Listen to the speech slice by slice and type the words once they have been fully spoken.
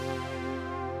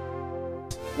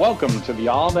Welcome to the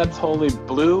All That's Holy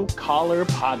Blue Collar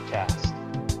Podcast.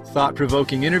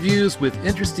 Thought-provoking interviews with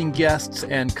interesting guests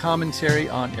and commentary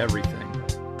on everything.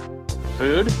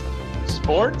 Food,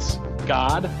 sports,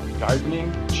 God,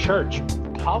 gardening, church,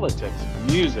 politics,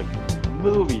 music,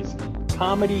 movies,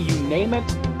 comedy, you name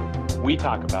it, we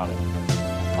talk about it.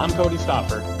 I'm Cody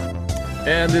Stopper.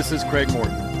 And this is Craig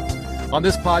Morton. On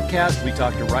this podcast, we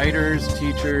talk to writers,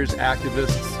 teachers,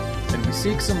 activists, and we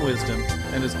seek some wisdom.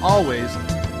 And as always,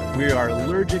 we are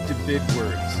allergic to big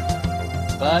words.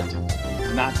 But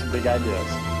not to big ideas.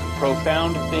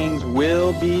 Profound things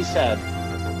will be said.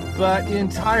 But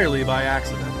entirely by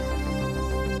accident.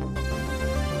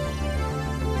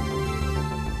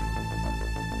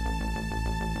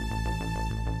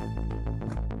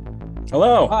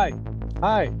 Hello. Hi.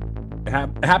 Hi.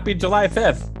 Happy July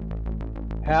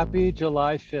 5th. Happy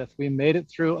July 5th. We made it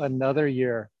through another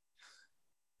year.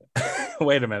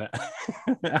 Wait a minute.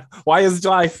 Why is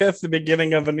July 5th the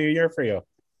beginning of a new year for you?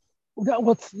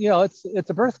 Well, it's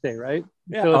a birthday, right?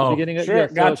 Yeah. So at the beginning of, sure. yeah,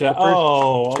 so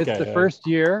Gotcha. it's the first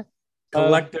year.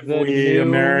 Collectively,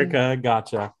 America.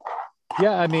 Gotcha.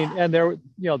 Yeah, I mean, and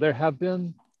there have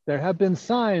been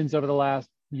signs over the last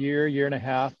year and a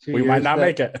half, 2 years. We might not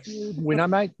make it. We might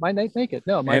not make it.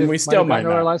 No, we still might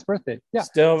not. Our last birthday. Yeah.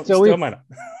 Still might not.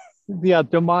 Yeah,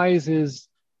 demise is.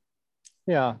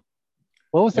 Yeah.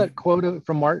 What was that quote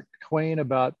from Mark Twain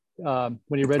about when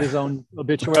he read his own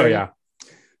obituary? Oh yeah.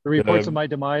 The reports of my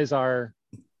demise are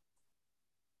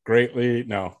greatly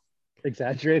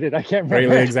exaggerated. I can't remember.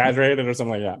 Greatly exaggerated or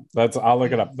something like that. I'll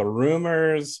look it up. The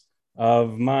rumors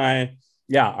of my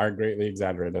are greatly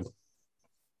exaggerated.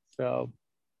 So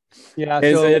yeah.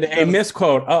 Is it a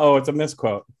misquote? It's a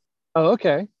misquote. Oh,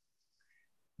 okay.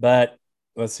 But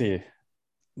let's see.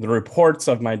 The reports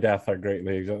of my death are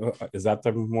greatly. Is that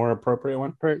the more appropriate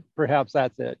one? Perhaps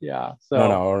that's it. Yeah. So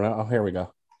no. Oh, here we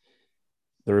go.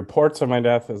 The reports of my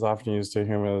death is often used to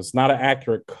humor. It's not an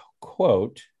accurate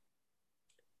quote.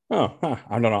 I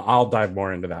don't know. I'll dive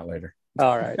more into that later.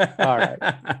 All right. Hi,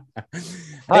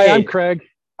 Hey, I'm Craig.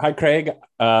 Hi, Craig.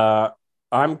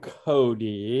 I'm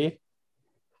Cody,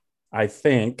 I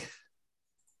think.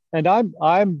 And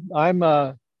I'm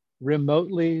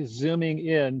remotely zooming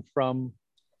in from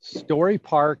Story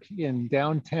Park in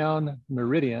downtown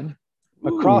Meridian,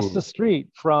 across the street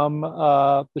from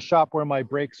the shop where my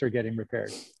brakes are getting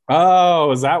repaired.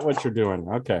 Oh, is that what you're doing?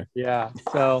 Okay. Yeah.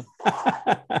 So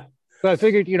I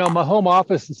figured, my home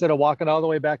office, instead of walking all the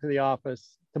way back to the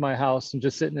office, to my house and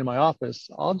just sitting in my office,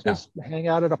 I'll just hang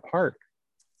out at a park.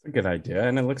 It's a good idea.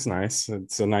 And it looks nice.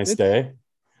 It's a nice day.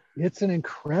 It's an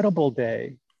incredible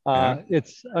day.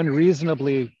 It's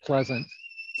unreasonably pleasant.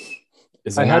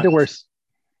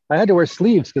 I had to wear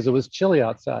sleeves because it was chilly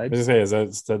outside. I was going to say,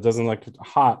 that doesn't look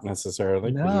hot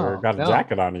necessarily. No, you've got a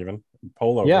jacket on, even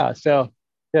pullover. Yeah, so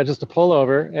just a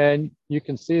pullover, and you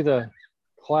can see the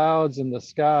clouds in the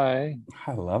sky.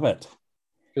 I love it.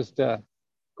 Just a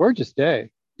gorgeous day.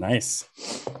 Nice.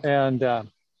 And I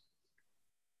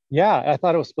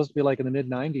thought it was supposed to be like in the mid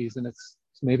 90s, and it's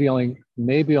maybe only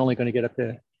going to get up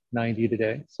to 90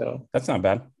 today. So that's not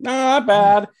bad. Not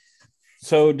bad.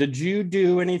 So did you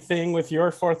do anything with your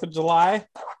 4th of July?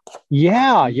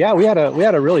 Yeah. We had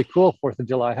a really cool 4th of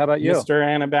July. How about you? Mr.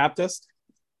 Anabaptist?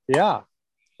 Yeah.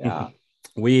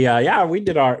 We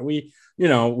did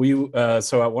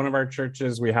so at one of our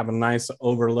churches, we have a nice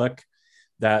overlook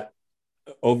that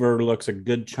overlooks a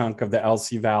good chunk of the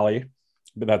LC Valley.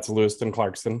 But that's Lewiston,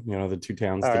 Clarkston, the two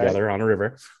towns together on a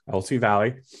river, LC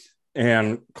Valley.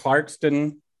 And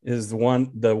Clarkston is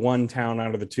the one town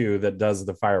out of the two that does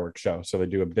the fireworks show. So they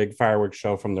do a big fireworks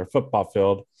show from their football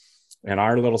field. And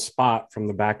our little spot from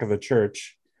the back of the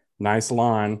church, nice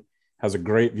lawn, has a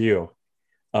great view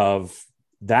of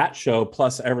that show,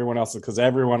 plus everyone else, because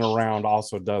everyone around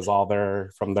also does all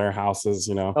from their houses,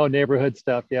 Oh, neighborhood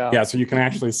stuff. Yeah. Yeah. So you can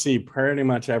actually see pretty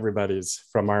much everybody's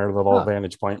from our little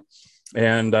vantage point.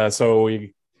 And so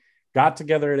we got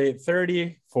together at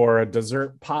 8:30 for a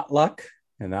dessert potluck.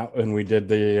 And we did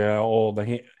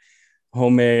the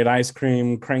homemade ice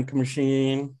cream crank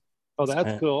machine. Oh,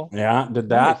 that's cool. Yeah, did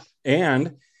that. Nice.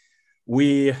 And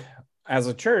we, as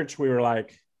a church, we were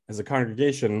like, as a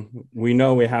congregation, we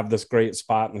know we have this great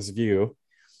spot and this view.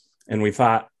 And we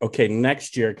thought, okay,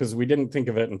 next year, because we didn't think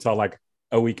of it until like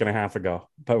a week and a half ago.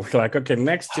 But we're like, okay,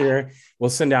 next year, we'll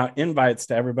send out invites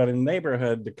to everybody in the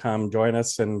neighborhood to come join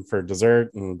us and for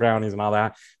dessert and brownies and all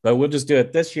that. But we'll just do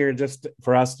it this year just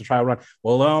for us to try to run.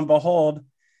 Well, lo and behold,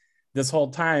 this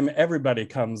whole time, everybody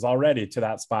comes already to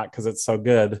that spot because it's so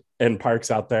good and parks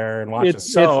out there and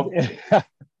watches.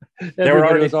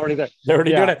 Everybody was already there. They were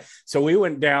already doing it. So we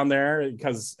went down there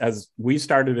because as we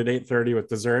started at 8:30 with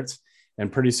desserts,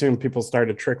 and pretty soon people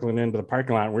started trickling into the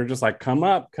parking lot. And we were just like, come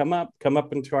up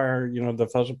into our, the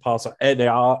fellowship hall. So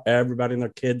everybody and their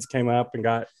kids came up and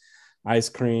got ice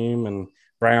cream and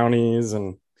brownies,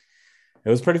 and it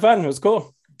was pretty fun. It was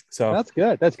cool. So that's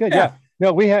good. Yeah.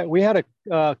 No, we had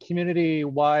a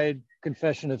community-wide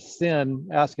confession of sin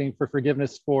asking for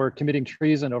forgiveness for committing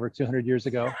treason over 200 years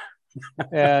ago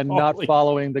and not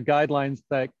following the guidelines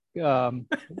that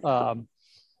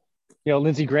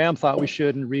Lindsey Graham thought we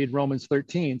should and read Romans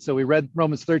 13. So we read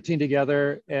Romans 13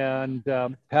 together and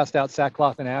passed out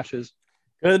sackcloth and ashes.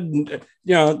 Good,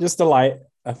 just a light.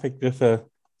 I think just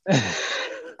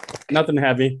nothing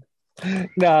heavy.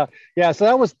 No, yeah. So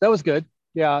that was good.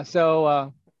 Yeah.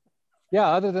 So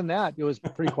other than that, it was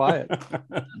pretty quiet.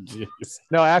 Jeez.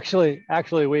 No, actually,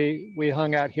 we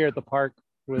hung out here at the park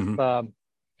with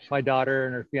my daughter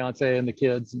and her fiance and the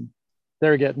kids, and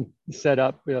they're getting set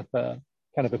up with kind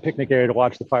of a picnic area to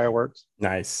watch the fireworks.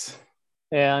 Nice.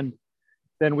 And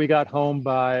then we got home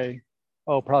by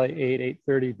probably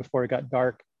 8:30 before it got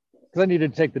dark, because I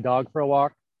needed to take the dog for a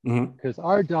walk, because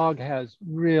our dog has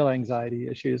real anxiety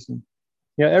issues, and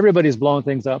everybody's blowing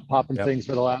things up, popping things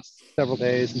for the last several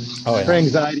days, and her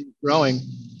anxiety is growing.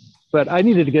 But I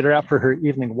needed to get her out for her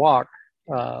evening walk,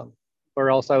 or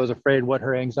else I was afraid what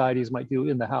her anxieties might do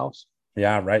in the house.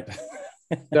 Yeah, right.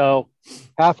 So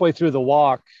halfway through the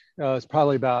walk, it's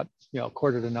probably about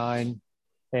 8:45,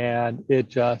 and it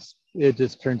just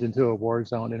turned into a war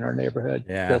zone in our neighborhood.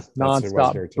 Yeah, just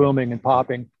nonstop booming and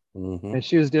popping. And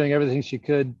she was doing everything she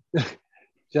could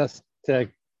just to,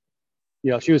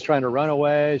 she was trying to run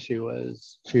away. She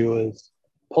was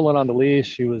pulling on the leash.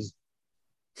 She was,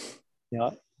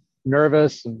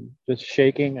 nervous and just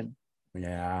shaking. And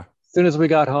as soon as we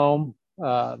got home,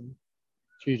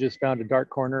 she just found a dark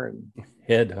corner and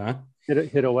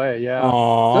hid away. Yeah.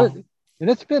 So, and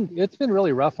it's been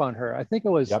really rough on her. I think it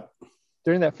was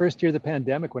during that first year of the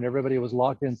pandemic when everybody was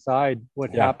locked inside.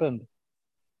 What happened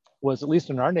was, at least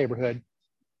in our neighborhood,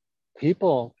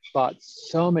 people bought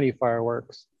so many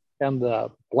fireworks, and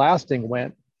the blasting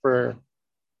went for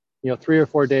 3 or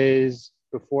 4 days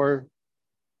before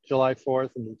July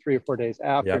 4th and then 3 or 4 days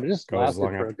after. And it just lasted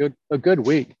for a good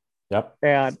week. Yep.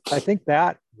 And I think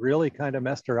that really kind of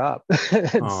messed her up.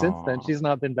 And since then, she's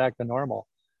not been back to normal.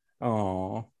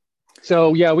 Oh. So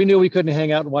we knew we couldn't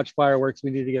hang out and watch fireworks. We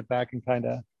needed to get back and kind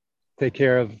of take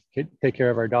care of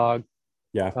our dog.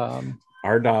 Yeah.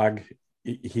 Our dog,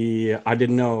 I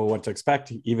didn't know what to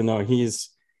expect, even though he's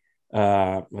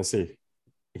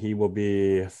he will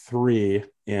be 3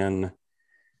 in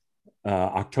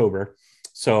October.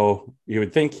 So you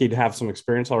would think he'd have some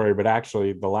experience already, but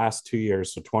actually the last 2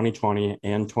 years, so 2020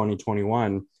 and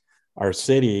 2021, our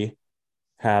city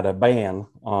had a ban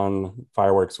on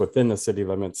fireworks within the city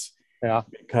limits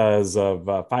because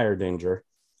of fire danger.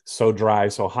 So dry,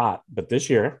 so hot. But this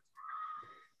year,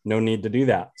 no need to do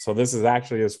that. So this is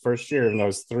actually his first year in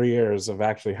those 3 years of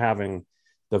actually having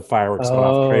the fireworks going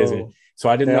off crazy. So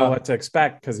I didn't know what to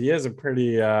expect, because he is a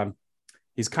pretty,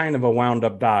 he's kind of a wound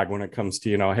up dog when it comes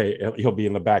to, hey, he'll be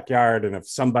in the backyard, and if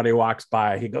somebody walks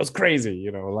by, he goes crazy,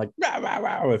 like rah, rah,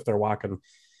 rah, if they're walking.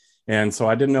 And so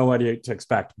I didn't know what to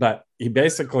expect, but he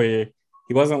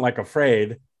wasn't like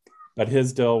afraid, but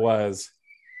his deal was,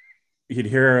 he'd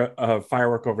hear a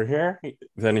firework over here.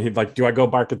 Then he'd like, do I go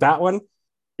bark at that one?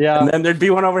 Yeah. And then there'd be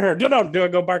one over here. No, do I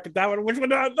go bark at that one? Which one?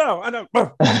 No, I don't.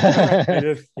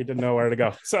 He didn't know where to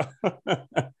go. So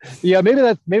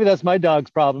maybe that's my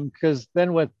dog's problem, because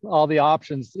then with all the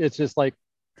options, it's just like,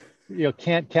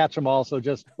 can't catch them all. So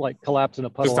just like collapse in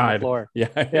a puddle on the floor. Yeah.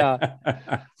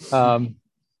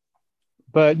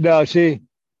 But no, she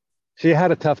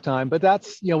had a tough time, but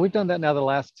that's, we've done that now the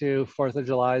last 2 4th of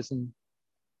Julys. And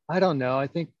I don't know. I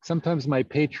think sometimes my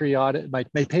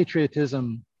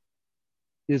patriotism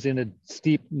is in a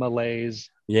steep malaise.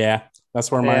 Yeah,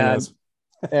 that's where mine is.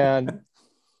 And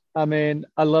I mean,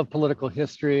 I love political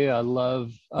history. I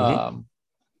love,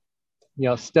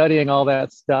 studying all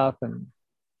that stuff.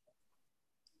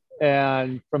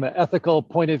 And from an ethical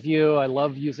point of view, I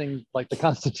love using like the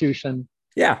Constitution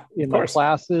in my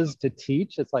classes to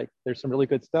teach. It's like, there's some really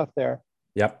good stuff there.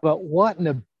 Yep. But what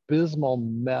an abysmal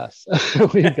mess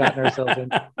we've gotten ourselves in.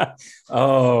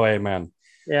 Oh, amen.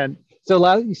 And so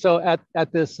at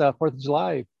this 4th of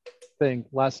July thing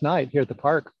last night here at the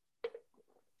park,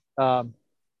 I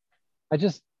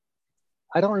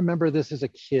don't remember this as a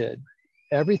kid.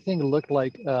 Everything looked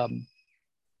like it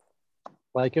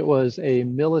was a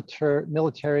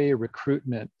military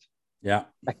recruitment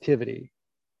activity.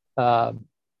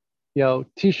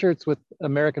 T-shirts with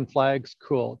American flags,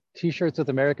 cool. T-shirts with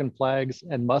American flags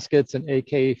and muskets and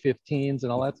AK-15s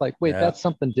and all that's like, wait, Yeah. that's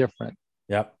something different.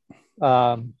 Yep.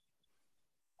 Um,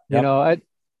 Yep.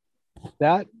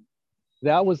 That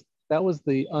was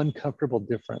the uncomfortable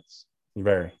difference.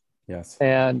 Very. Yes.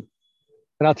 And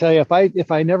I'll tell you,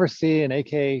 if I never see an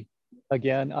AK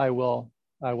again, I will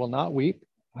not weep.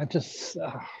 I'm just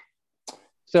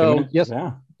so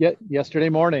yesterday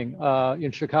morning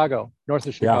in Chicago, north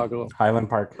of Chicago, Highland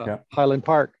Park. Highland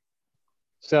Park.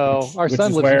 So our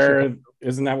son lives in Chicago.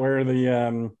 Isn't that where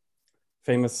the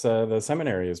famous the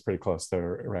seminary is pretty close to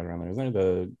right around there, isn't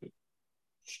there? The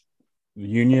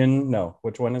Union? No,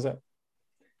 which one is it?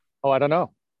 Oh, I don't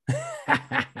know.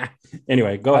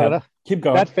 Anyway, go ahead. Keep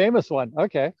going. That famous one.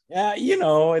 Okay. Yeah,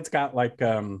 it's got like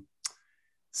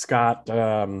Scott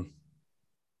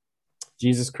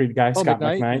Jesus Creed guy, Scott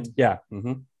McKnight. Yeah.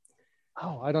 Mm-hmm.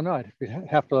 Oh, I don't know. I'd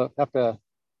have to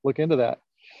look into that.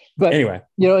 But anyway,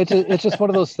 it's just one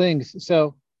of those things.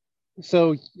 So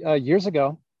years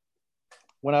ago,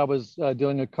 when I was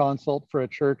doing a consult for a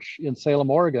church in Salem,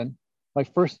 Oregon, my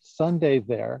first Sunday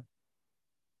there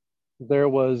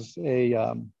was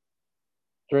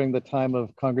during the time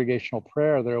of congregational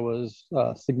prayer, there was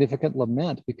significant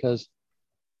lament because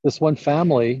this one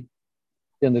family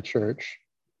in the church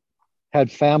had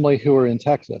family who were in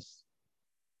Texas,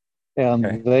 and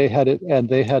they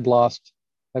had lost,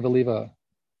 I believe, a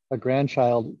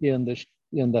grandchild in the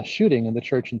shooting in the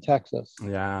church in Texas.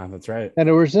 Yeah, that's right. And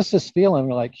it was just this feeling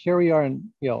like, here we are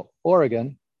in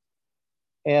Oregon,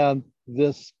 and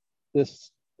this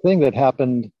thing that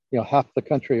happened half the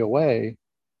country away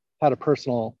had a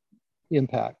personal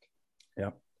impact.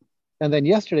 Yep. And then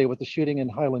yesterday with the shooting in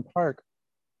Highland Park,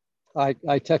 I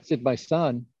texted my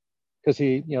son because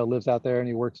he lives out there and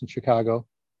he works in Chicago.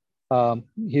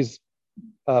 He's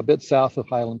a bit south of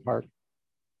Highland Park,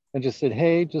 and just said,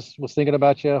 hey, just was thinking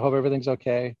about you. Hope everything's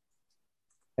okay.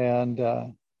 And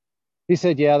he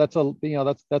said, yeah, that's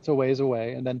a ways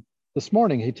away. And then this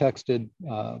morning he texted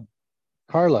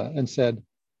Carla and said,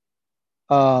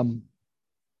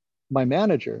 my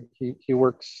manager, he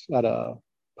works at a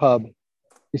pub.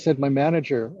 He said, my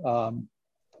manager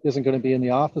isn't going to be in the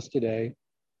office today.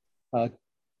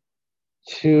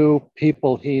 2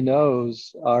 people he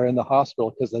knows are in the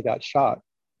hospital because they got shot.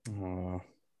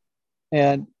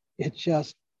 And it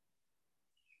just,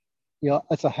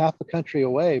 it's a half a country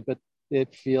away, but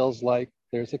it feels like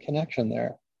there's a connection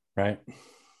there. Right.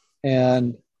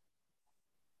 And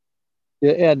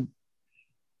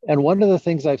one of the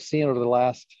things I've seen over the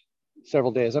last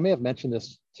several days, I may have mentioned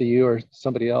this to you or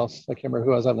somebody else, I can't remember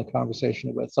who I was having a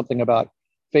conversation with, something about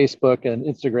Facebook and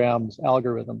Instagram's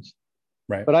algorithms.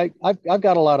 Right. But I've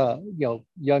got a lot of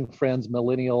young friends,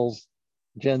 millennials,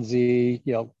 Gen Z,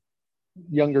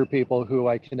 younger people who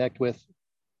I connect with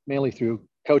mainly through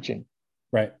coaching.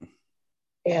 Right.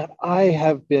 And I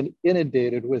have been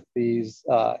inundated with these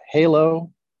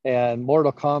Halo and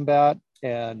Mortal Kombat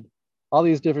and all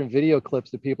these different video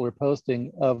clips that people are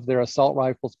posting of their assault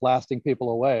rifles blasting people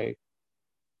away.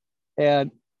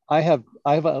 And I've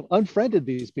unfriended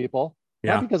these people,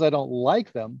 not because I don't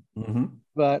like them,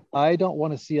 but I don't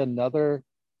want to see another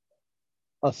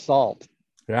assault.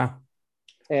 Yeah.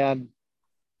 And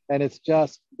it's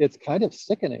kind of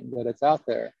sickening that it's out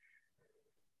there.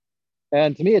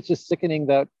 And to me, it's just sickening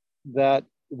that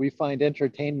we find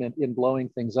entertainment in blowing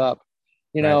things up.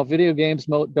 Video games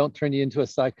don't turn you into a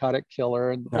psychotic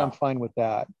killer, and I'm fine with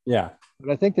that. Yeah.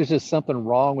 But I think there's just something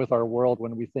wrong with our world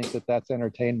when we think that that's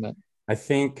entertainment. I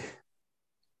think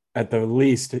at the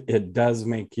least it does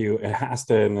make you, it has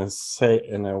to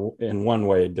in one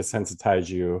way desensitize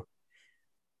you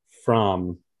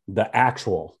from the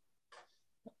actual,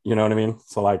 you know what I mean?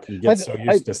 So like you get so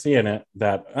used to seeing it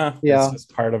that it's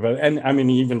just part of it. And I mean,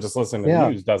 even just listening to the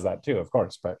news does that too, of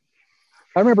course. But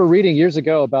I remember reading years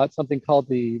ago about something called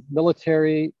the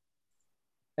Military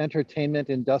Entertainment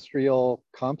Industrial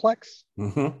Complex,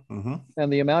 and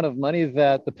the amount of money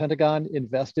that the Pentagon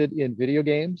invested in video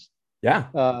games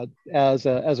as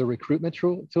a recruitment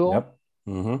tool. Yep.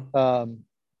 I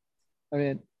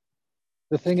mean,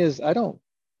 the thing is, I don't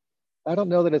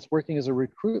know that it's working as a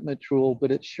recruitment tool,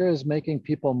 but it sure is making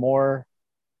people more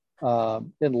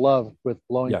in love with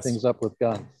blowing things up with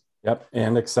guns. Yep.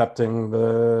 And accepting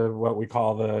what we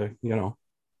call the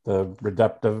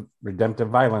redemptive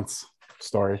violence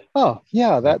story. Oh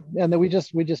yeah. And then we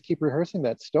just keep rehearsing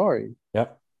that story.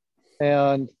 Yep.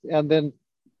 And then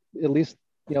at least,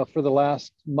 for the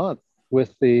last month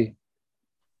with the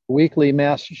weekly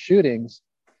mass shootings,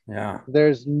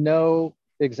 there's no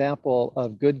example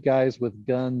of good guys with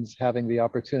guns having the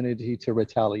opportunity to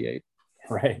retaliate.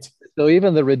 Right. So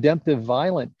even the redemptive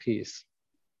violent piece,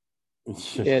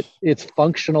 it's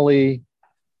functionally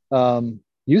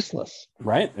useless.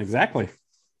 Right. Exactly.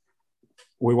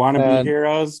 We want to be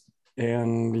heroes,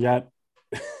 and yet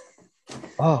it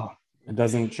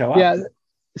doesn't show up. Yeah.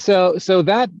 So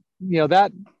that,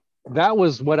 that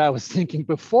was what I was thinking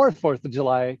before 4th of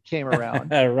July came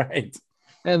around. Right.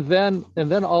 And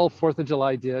then all 4th of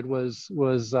July did was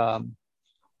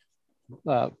kind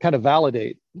of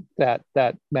validate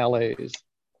that malaise.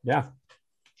 Yeah.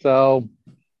 So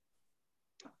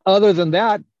other than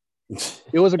that,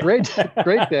 it was a great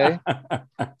day.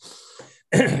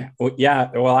 Well, yeah.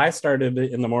 Well, I started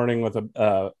in the morning with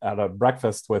at a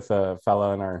breakfast with a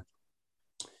fellow in our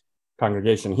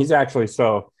congregation. He's actually,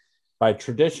 so by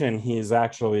tradition, he's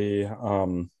actually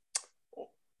in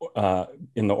the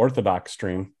Orthodox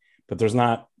stream, but there's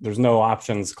no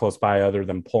options close by other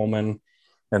than Pullman.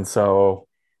 And so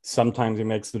sometimes he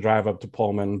makes the drive up to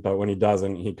Pullman, but when he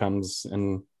doesn't, he comes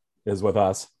and is with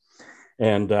us.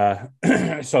 And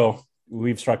so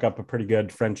we've struck up a pretty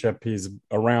good friendship. He's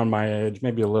around my age,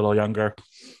 maybe a little younger.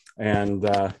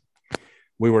 And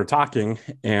we were talking,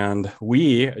 and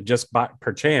we just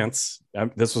perchance,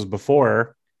 this was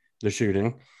before the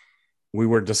shooting, we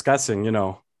were discussing,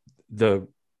 the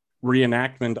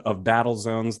reenactment of battle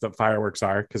zones that fireworks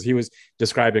are, because he was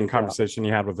describing conversation he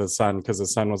had with his son, because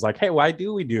his son was like, hey, why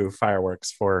do we do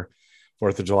fireworks for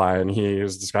 4th of July? And he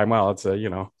was describing, well, it's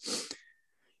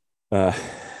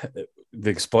the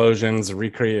explosions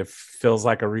feels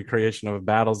like a recreation of a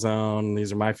battle zone.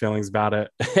 These are my feelings about it.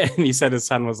 And he said his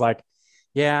son was like,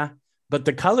 yeah, but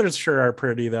the colors sure are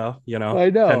pretty though, I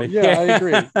know. Yeah, I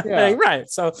agree. Yeah. Right.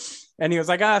 So, and he was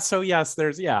like, so yes,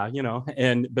 there's,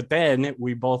 but then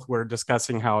we both were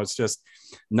discussing how it's just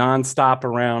nonstop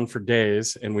around for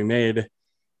days. And we made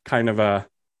kind of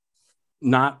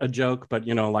not a joke, but,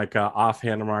 like a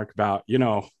offhand remark about,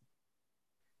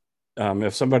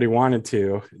 if somebody wanted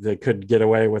to, they could get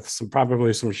away with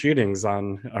probably some shootings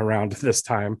around this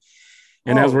time.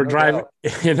 And as we're driving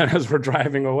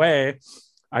away,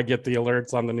 I get the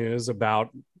alerts on the news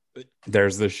about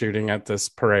there's the shooting at this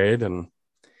parade. And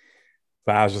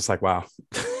I was just like, wow,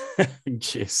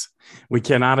 jeez, we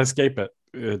cannot escape it.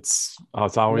 It's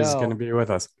always going to be with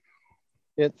us.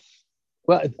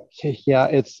 Why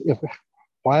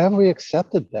have we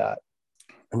accepted that?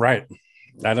 Right.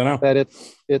 I don't know. That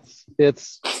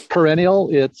it's perennial.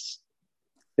 It's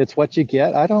what you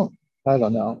get. I don't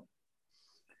know.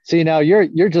 See, now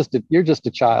you're just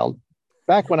a child.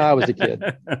 Back when I was a kid,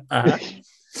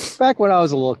 back when I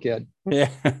was a little kid,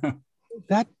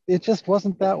 that it just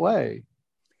wasn't that way.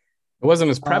 It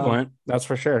wasn't as prevalent, that's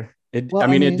for sure. They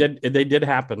did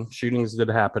happen. Shootings did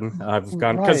happen. I've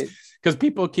gone because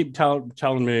people keep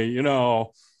telling me,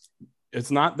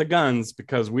 it's not the guns,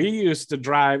 because we used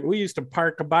to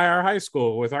park by our high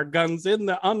school with our guns in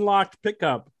the unlocked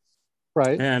pickup.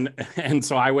 Right. And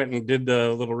so I went and did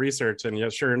the little research, and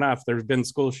yes, sure enough, there's been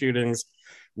school shootings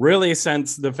really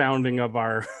since the founding of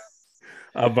our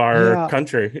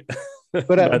country.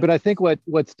 But I think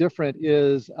what's different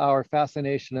is our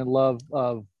fascination and love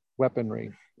of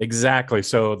weaponry. Exactly.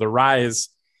 So the rise,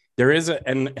 there is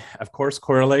and of course,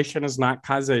 correlation is not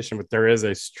causation, but there is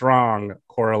a strong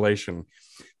correlation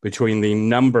between the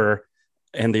number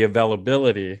and the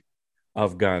availability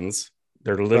of guns.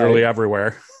 They're literally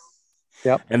everywhere.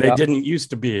 Yep. And they didn't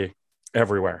used to be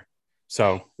everywhere.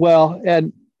 So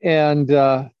and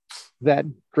that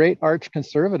great arch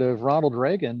conservative Ronald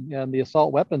Reagan and the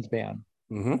assault weapons ban.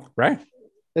 Mm-hmm. Right.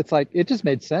 It's like, it just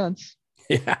made sense.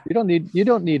 Yeah. You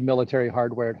don't need military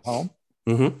hardware at home.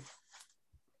 Mm-hmm.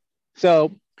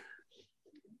 So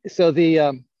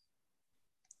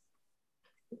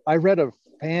I read a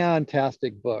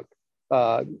fantastic book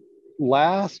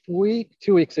last week,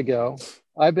 2 weeks ago.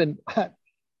 I've been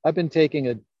taking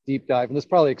a deep dive, and this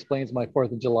probably explains my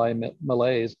 4th of July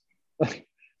malaise.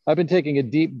 I've been taking a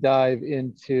deep dive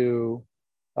into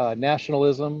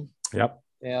nationalism. Yep.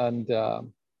 And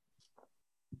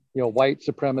white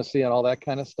supremacy and all that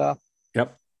kind of stuff.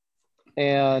 Yep.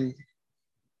 And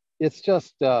it's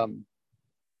just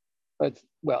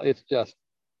it's just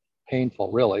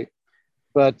painful, really.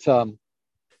 But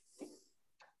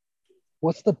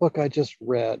what's the book I just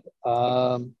read?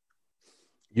 You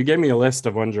gave me a list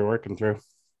of ones you're working through.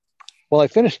 Well, I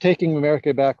finished Taking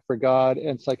America Back for God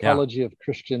and Psychology of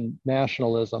Christian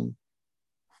Nationalism.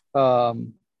 But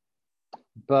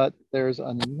there's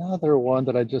another one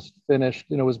that I just finished,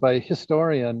 and it was by a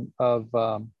historian of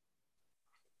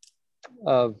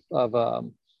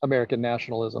American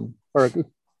nationalism or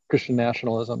Christian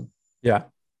nationalism. Yeah.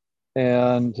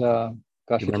 And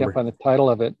Gosh, You I can't remember? find the title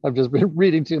of it. I've just been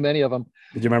reading too many of them.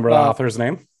 Did you remember the author's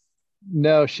name?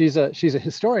 No, she's a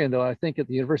historian though. I think at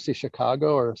the University of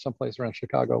Chicago or someplace around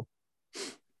Chicago.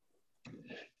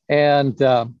 And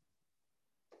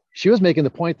she was making the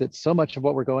point that so much of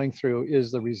what we're going through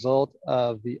is the result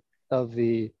of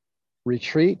the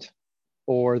retreat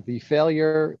or the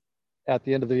failure at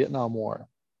the end of the Vietnam War.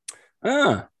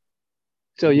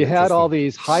 So you had all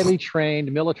these highly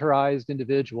trained, militarized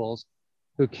individuals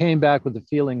who came back with the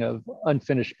feeling of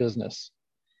unfinished business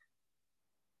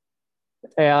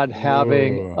and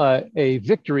having a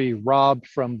victory robbed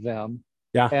from them.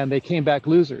 Yeah. And they came back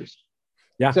losers.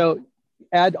 Yeah. So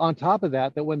add on top of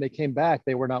that when they came back,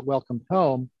 they were not welcomed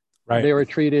home. Right. They were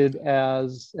treated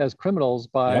as criminals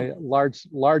by large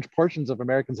portions of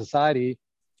American society,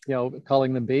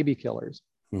 calling them baby killers.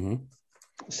 Mm-hmm.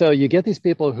 So you get these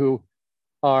people who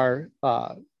are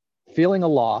feeling a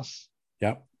loss.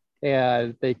 Yep.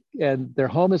 And their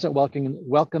home isn't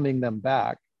welcoming them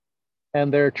back,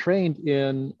 and they're trained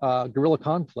in guerrilla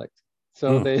conflict.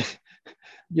 So they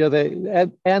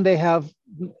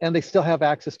still have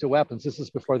access to weapons. This is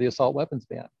before the assault weapons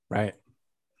ban. Right.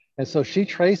 And so she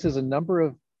traces a number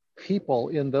of people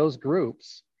in those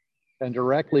groups and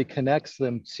directly connects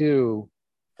them to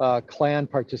Klan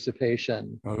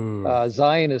participation,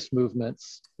 Zionist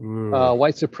movements,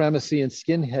 white supremacy and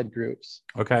skinhead groups.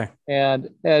 Okay. And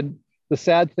the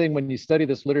sad thing when you study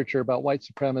this literature about white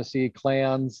supremacy,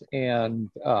 Klans,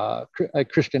 and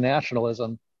Christian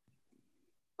nationalism,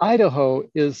 Idaho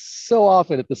is so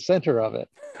often at the center of it.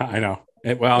 I know.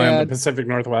 And the Pacific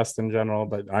Northwest in general,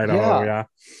 but Idaho, yeah.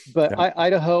 But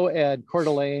Idaho and Coeur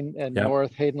d'Alene and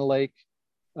North Hayden Lake,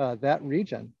 that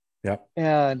region. Yep.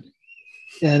 And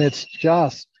it's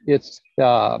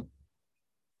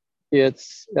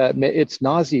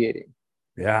nauseating.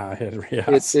 Yeah,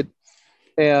 yes.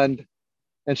 And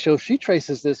so she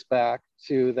traces this back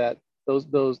to that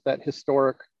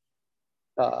historic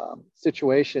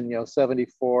situation,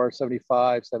 74,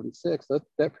 75, 76,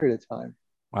 that period of time.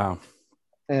 Wow.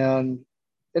 And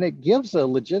it gives a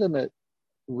legitimate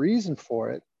reason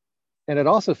for it. And it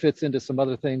also fits into some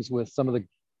other things with some of the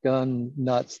gun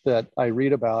nuts that I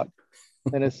read about.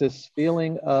 And it's this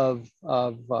feeling of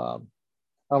I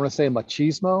want to say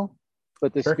machismo,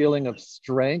 but this feeling of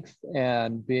strength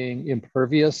and being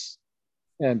impervious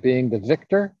and being the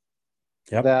victor.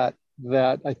 Yep.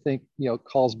 That I think,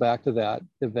 calls back to that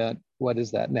event. What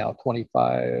is that now?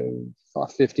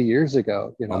 50 years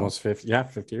ago, Almost 50. Yeah.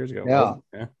 50 years ago. Yeah. Oh,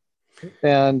 yeah.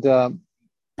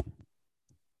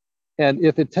 And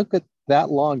if it took it that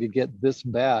long to get this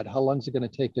bad, how long is it going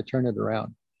to take to turn it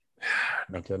around?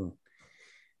 No kidding.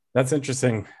 That's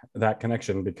interesting, that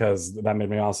connection, because that made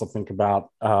me also think about,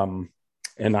 and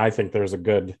I think there's a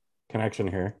good connection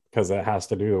here because it has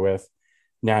to do with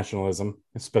nationalism,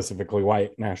 specifically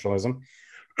white nationalism,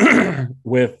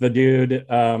 with the dude,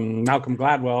 Malcolm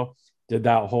Gladwell did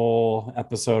that whole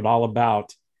episode all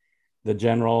about the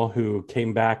general who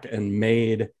came back and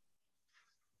made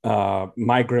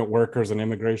migrant workers and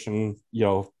immigration,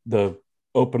 the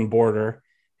open border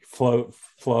flow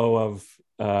of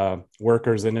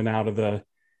workers in and out of the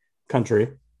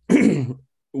country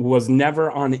was never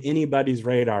on anybody's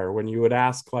radar. When you would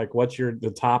ask, like, what's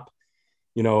the top,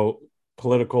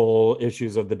 political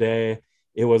issues of the day,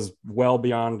 it was well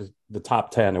beyond the top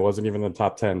 10. It wasn't even the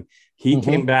top 10. He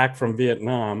came back from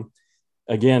Vietnam,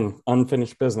 again,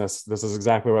 unfinished business. This is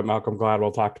exactly what Malcolm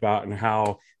Gladwell talked about, and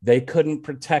how they couldn't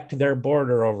protect their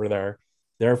border over there.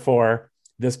 Therefore,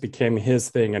 this became his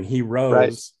thing, and he rose.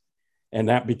 Right. And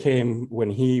that became, when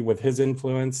he, with his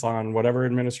influence on whatever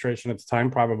administration at the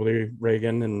time, probably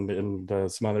Reagan and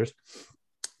some others,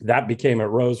 that became, it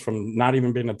rose from not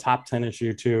even being a top 10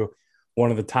 issue to one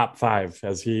of the top 5,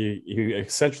 as he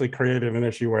essentially created an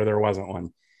issue where there wasn't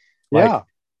one. Like,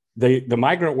 the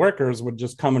migrant workers would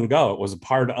just come and go. It was a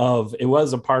part of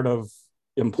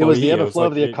employees. It was the ebb and flow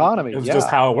of the economy. It was just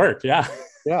how it worked. Yeah.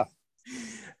 Yeah.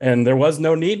 And there was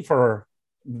no need for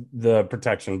the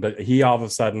protection, but he all of a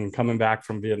sudden coming back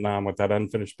from Vietnam with that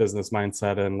unfinished business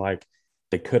mindset, and like,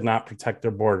 they could not protect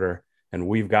their border and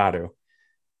we've got to.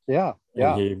 Yeah.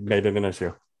 And he made it an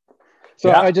issue. So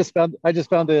I just found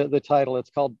the title. It's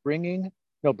called Bring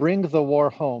the War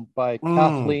Home by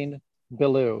Kathleen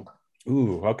Belew.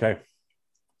 Ooh, okay.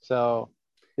 So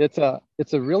it's a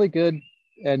really good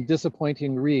and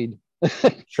disappointing read.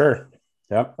 Sure.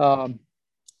 Yep.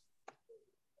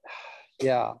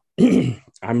 Yeah.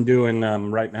 I'm doing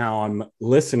right now, I'm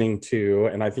listening to,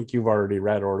 and I think you've already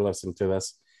read or listened to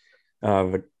this,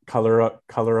 the color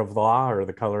of law, or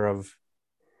the color of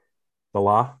the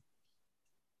law.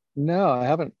 No, I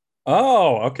haven't.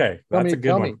 Oh, okay. That's a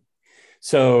good one.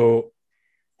 So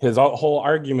his whole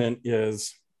argument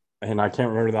is, and I can't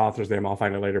remember the author's name, I'll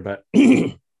find it later, but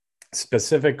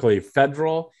specifically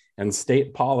federal and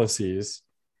state policies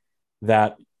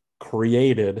that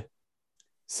created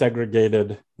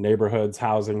segregated neighborhoods,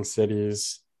 housing,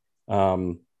 cities,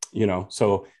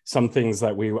 so some things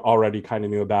that we already kind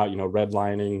of knew about,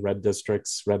 redlining, red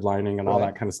districts, redlining, and all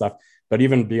that kind of stuff. But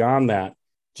even beyond that,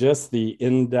 just the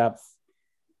in-depth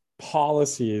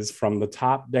policies from the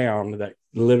top down that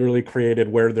literally created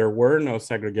where there were no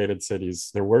segregated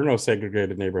cities, there were no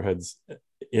segregated neighborhoods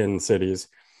in cities.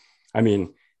 I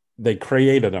mean, they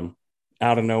created them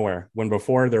out of nowhere, when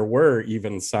before there were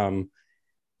even some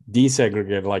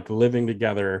desegregated, like living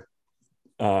together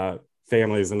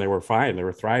families, and they were fine, they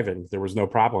were thriving, there was no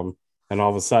problem. And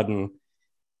all of a sudden,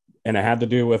 and it had to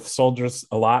do with soldiers,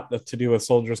 a lot to do with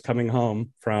soldiers coming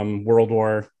home from World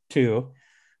War II,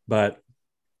 but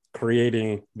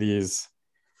creating these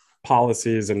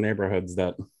policies and neighborhoods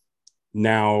that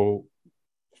now,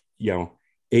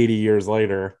 80 years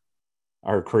later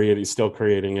are still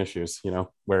creating issues,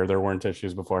 where there weren't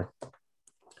issues before.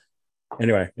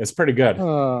 Anyway, it's pretty good.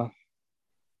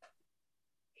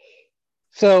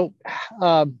 So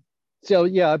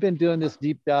yeah, I've been doing this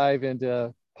deep dive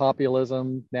into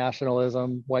populism,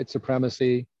 nationalism, white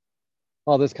supremacy,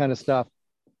 all this kind of stuff.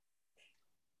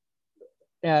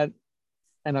 And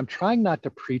I'm trying not to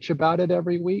preach about it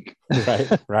every week.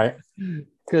 Right.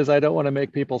 Because I don't want to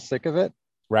make people sick of it.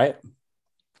 Right.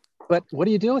 But what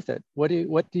do you do with it? What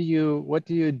do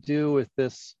you do with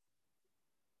this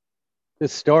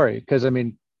story? Because I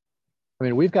mean,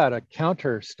 we've got a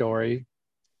counter story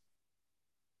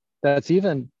that's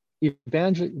even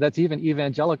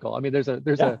evangelical. I mean, there's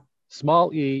a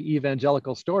small e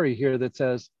evangelical story here that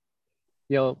says,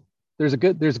 there's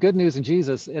good news in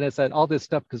Jesus, and it's that all this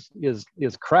stuff is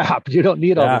crap. You don't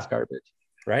need all this garbage.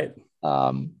 Right.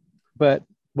 But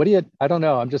what do you? I don't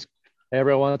know. I'm just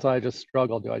every once in a while I just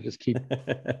struggle. Do I just keep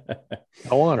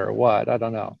going or what? I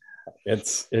don't know.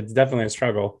 It's definitely a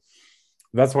struggle.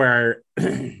 That's where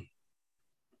I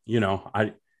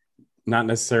not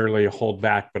necessarily hold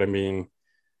back, but I mean,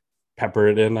 pepper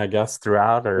it in, I guess,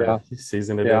 throughout, or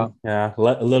season it in. Yeah. A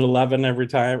little leaven every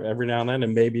now and then,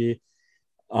 and maybe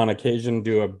on occasion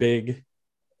do a big,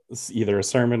 either a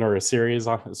sermon or a series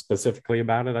specifically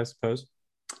about it, I suppose.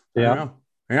 Yeah.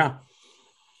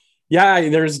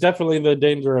 There's definitely the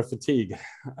danger of fatigue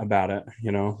about it,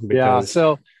 because...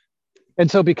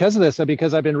 So because of this,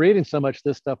 because I've been reading so much of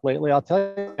this stuff lately, I'll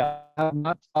tell you, I have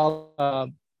not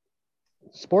followed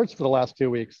sports for the last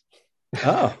 2 weeks.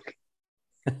 Oh.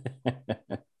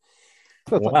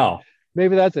 Wow.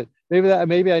 Maybe that's it.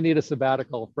 Maybe I need a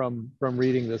sabbatical from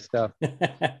reading this stuff.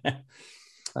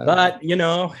 But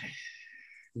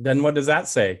then what does that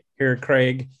say? Here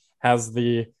Craig has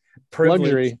the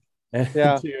privilege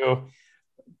to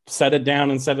set it down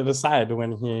and set it aside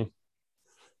when he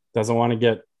doesn't want to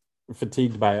get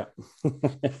fatigued by it.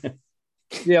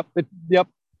 Yep.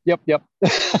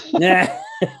 Yeah.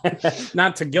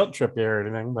 Not to guilt trip you or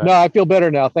anything, but... No, I feel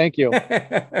better now. Thank you.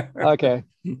 Okay.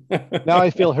 Now I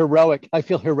feel heroic. I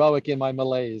feel heroic in my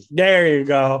malaise. There you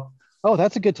go. Oh,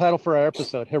 that's a good title for our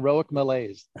episode. Heroic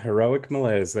Malaise. Heroic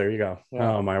Malaise. There you go.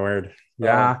 Yeah. Oh, my word.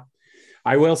 Yeah.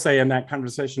 I will say, in that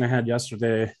conversation I had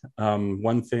yesterday,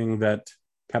 one thing that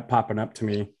kept popping up to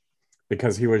me,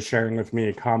 because he was sharing with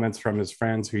me comments from his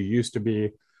friends who used to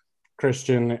be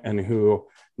Christian and who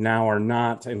now are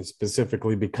not, and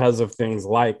specifically because of things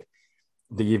like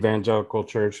the evangelical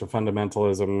church, the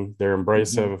fundamentalism, their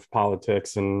embrace of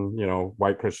politics and,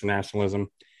 white Christian nationalism.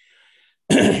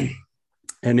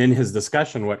 And in his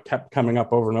discussion, what kept coming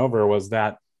up over and over was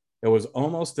that it was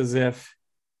almost as if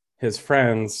his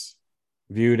friends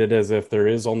viewed it as if there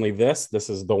is only this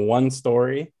is the one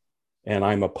story, and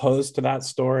I'm opposed to that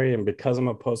story. And because I'm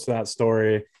opposed to that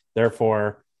story,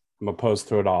 therefore I'm opposed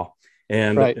to it all.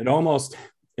 And it almost,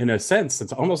 in a sense,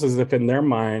 it's almost as if in their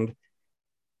mind,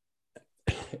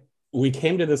 we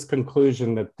came to this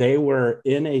conclusion that they were,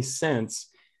 in a sense,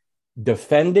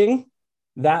 defending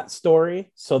that story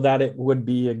so that it would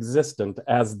be existent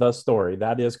as the story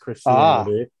that is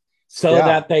Christianity,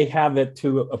 that they have it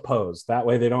to oppose. That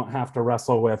way they don't have to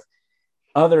wrestle with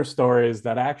other stories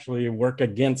that actually work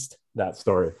against that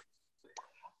story.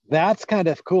 That's kind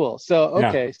of cool. So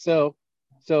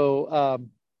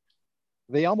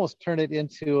they almost turn it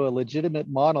into a legitimate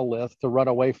monolith to run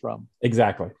away from.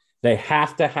 Exactly. They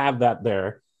have to have that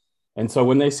there. And so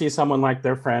when they see someone like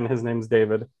their friend, his name's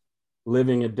David,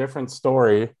 living a different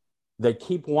story they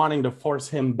keep wanting to force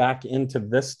him back into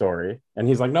this story. And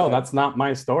he's like, no, that's not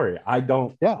my story.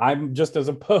 I'm just as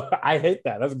opposed. I hate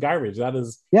that. That's garbage. That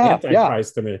is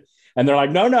Antichrist to me. And they're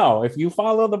like, no, if you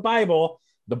follow the Bible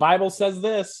says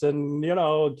this, and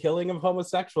killing of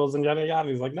homosexuals and yada yada.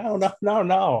 He's like, no,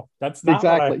 that's not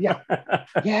exactly.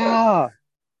 Yeah.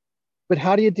 But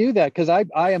how do you do that? Because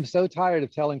I am so tired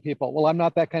of telling people, well, I'm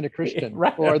not that kind of Christian,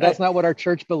 or that's not what our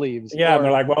church believes. Yeah, and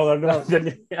they're like, well,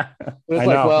 yeah. It's like,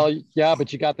 well, yeah,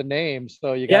 but you got the names,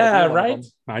 so you got. Yeah, right.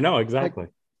 I know exactly.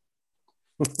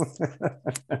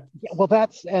 Well,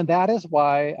 that is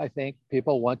why I think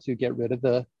people want to get rid of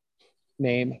the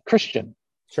name Christian.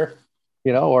 Sure.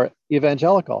 Or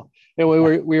evangelical. And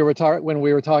when we were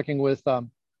talking with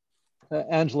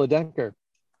Angela Denker,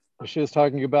 she was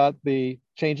talking about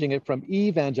changing it from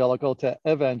evangelical to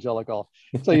evangelical.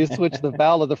 So you switch the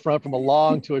vowel at the front from a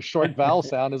long to a short vowel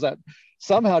sound. Is that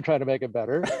somehow trying to make it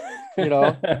better? I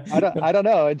don't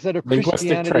know. Instead of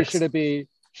Christianity,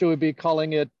 should we be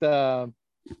calling it I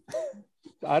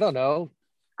don't know,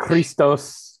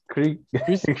 Christos.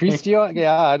 Christio?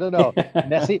 Yeah, I don't know.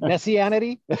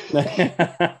 Messianity?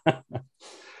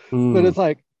 But it's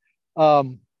like,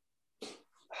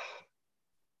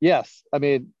 yes, I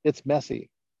mean, it's messy.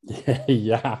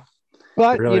 Yeah.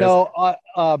 But, really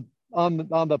on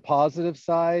the positive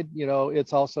side,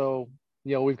 it's also,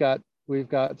 we've got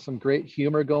some great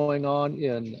humor going on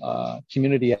in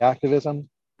community activism.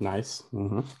 Nice.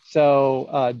 Mm-hmm.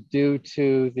 So due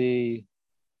to the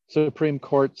Supreme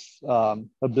Court's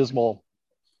abysmal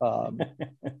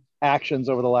actions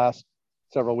over the last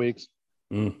several weeks.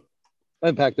 In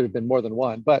fact, there have been more than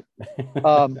one. But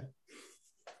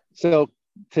so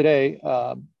today,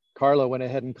 Carla went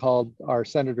ahead and called our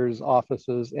senators'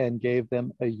 offices and gave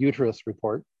them a uterus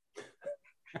report.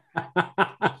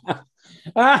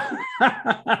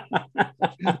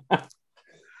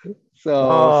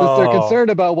 So since they're concerned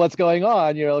about what's going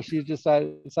on, she just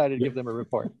decided to give them a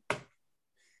report.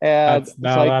 And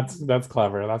that's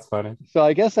clever. That's funny. So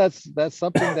I guess that's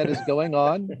something that is going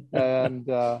on. And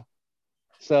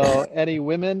so any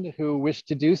women who wish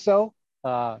to do so,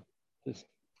 just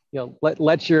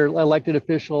let your elected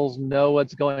officials know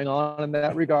what's going on in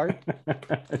that regard.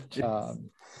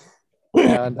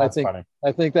 And I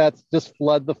think that's just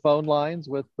flood the phone lines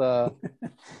with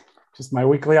just my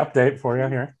weekly update for you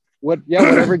here.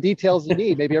 Whatever details you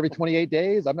need, maybe every 28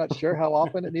 days. I'm not sure how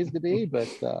often it needs to be, but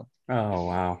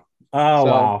oh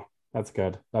wow, that's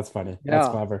good. That's funny. Yeah. That's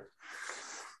clever.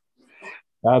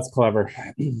 That's clever.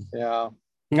 Yeah.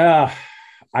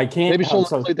 I can't. Maybe she'll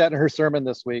include that in her sermon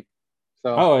this week.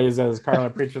 So. Is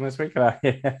Carla preaching this week?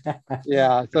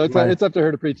 Yeah. So it's up to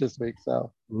her to preach this week.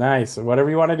 So nice. Whatever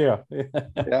you want to do.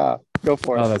 Yeah, go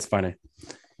for it. Oh, that's funny.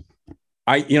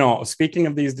 Speaking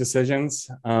of these decisions,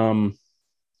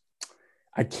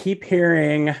 I keep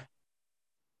hearing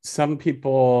some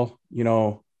people,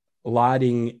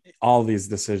 lauding all these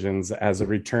decisions as a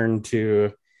return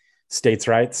to states'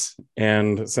 rights.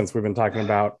 And since we've been talking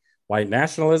about white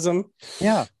nationalism,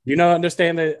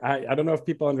 understand that I don't know if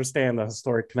people understand the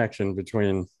historic connection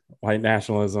between white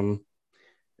nationalism,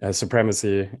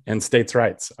 supremacy, and states'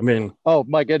 rights. I mean, oh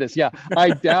my goodness, yeah.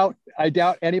 I doubt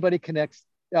anybody connects.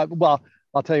 Well,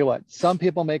 I'll tell you what. Some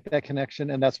people make that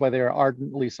connection, and that's why they are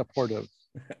ardently supportive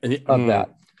of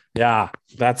that. Yeah,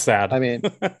 that's sad. I mean,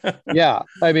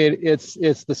 it's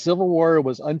the Civil War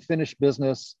was unfinished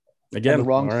business. Again, the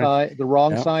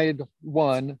wrong side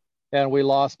won, and we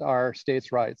lost our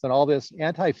states' rights. And all this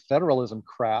anti-federalism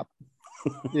crap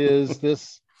is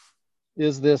this.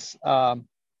 It's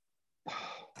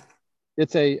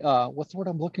a what's the word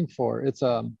I'm looking for? It's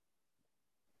a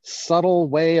subtle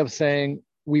way of saying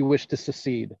we wish to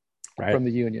secede from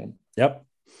the Union. Yep.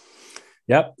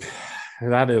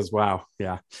 That is wow.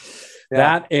 Yeah.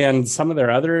 That and some of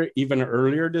their other even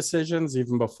earlier decisions,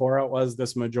 even before it was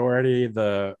this majority,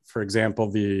 for example,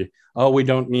 we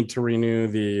don't need to renew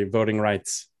the voting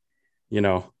rights,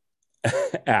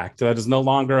 act that is no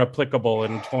longer applicable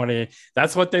in 20.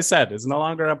 That's what they said. It's no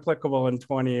longer applicable in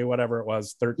 20, whatever it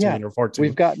was, 13 or 14.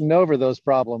 We've gotten over those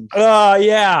problems.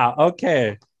 Yeah.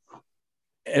 Okay.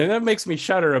 And that makes me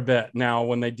shudder a bit now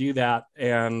when they do that.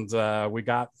 And we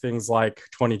got things like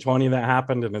 2020 that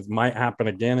happened, and it might happen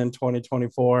again in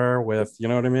 2024 with, you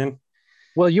know what I mean?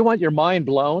 Well, you want your mind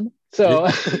blown. So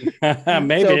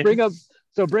maybe.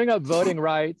 So bring up voting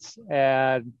rights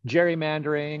and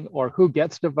gerrymandering, or who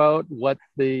gets to vote, what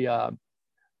the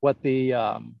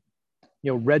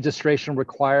registration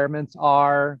requirements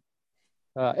are,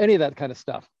 any of that kind of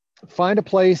stuff. Find a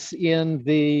place in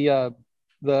the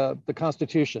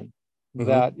Constitution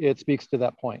that it speaks to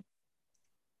that point.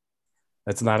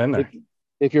 It's not in there.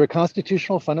 If you're a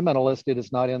constitutional fundamentalist, it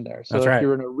is not in there. So That's if right.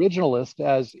 you're an originalist,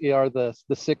 as are the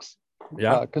six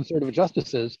Yeah. conservative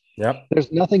justices, Yep.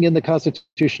 there's nothing in the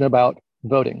Constitution about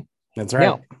voting. That's right.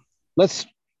 Now, let's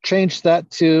change that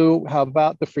to, how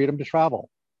about the freedom to travel?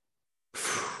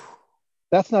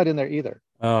 That's not in there either.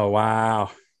 Oh,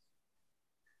 wow.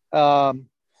 Um,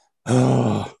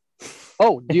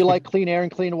 Oh, do you like clean air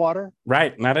and clean water?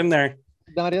 right. Not in there.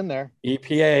 Not in there.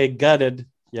 EPA gutted.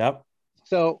 Yep.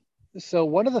 So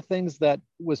one of the things that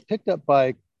was picked up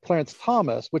by Clarence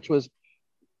Thomas, which was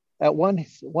at on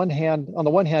the one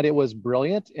hand, it was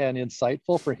brilliant and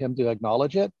insightful for him to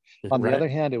acknowledge it. On the other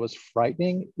hand, it was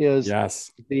frightening.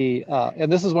 Yes.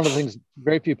 And this is one of the things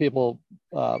very few people,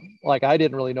 like I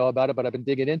didn't really know about it, but I've been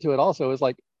digging into it also, is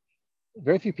like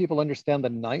very few people understand the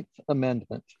Ninth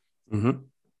Amendment. Mm-hmm.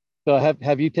 So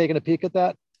have you taken a peek at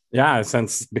that? Yeah,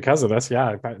 because of this.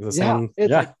 Yeah.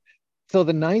 So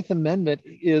the Ninth Amendment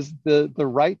is the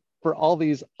right for all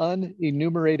these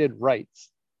unenumerated rights.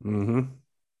 Mm-hmm.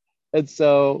 And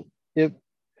so it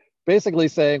basically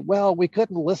saying, well, we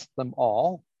couldn't list them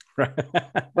all,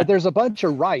 but there's a bunch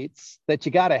of rights that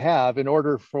you got to have in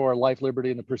order for life,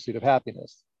 liberty, and the pursuit of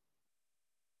happiness.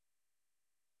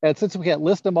 And since we can't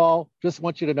list them all, just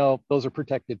want you to know those are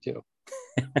protected too.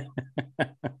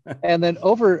 And then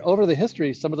over the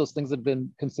history, some of those things that have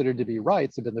been considered to be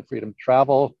rights have been the freedom to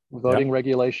travel, voting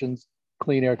regulations,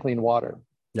 clean air, clean water.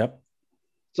 Yep.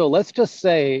 So let's just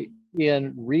say,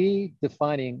 in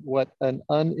redefining what an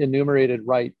unenumerated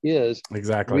right is,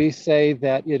 Exactly. we say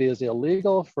that it is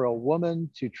illegal for a woman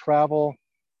to travel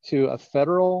to a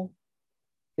federal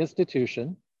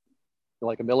institution,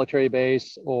 like a military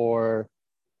base or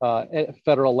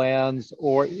federal lands,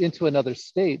 or into another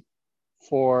state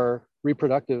for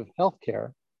reproductive health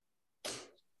care.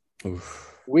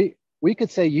 We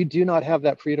could say you do not have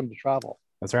that freedom to travel.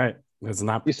 That's right. It's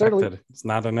not protected. It's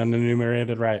not an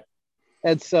unenumerated right.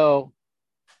 And so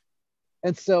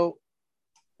it's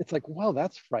like, well,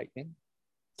 that's frightening.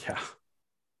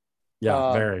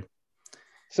 Yeah, very.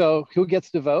 So who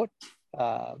gets to vote?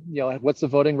 What's the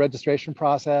voting registration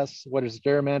process? What is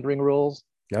gerrymandering rules?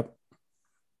 Yep.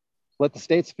 Let the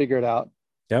states figure it out.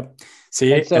 Yep.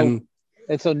 See,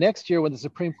 and so next year, when the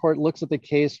Supreme Court looks at the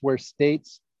case where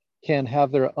states can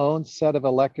have their own set of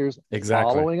electors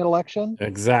following an election.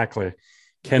 Exactly.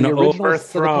 Can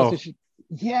overthrow.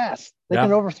 Yes, they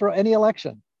can overthrow any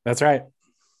election. That's right.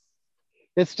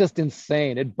 It's just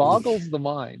insane. It boggles the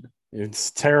mind.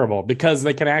 It's terrible because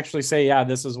they can actually say, yeah,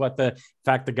 this is what the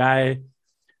guy,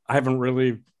 I haven't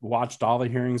really watched all the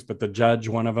hearings, but the judge,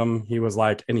 one of them, he was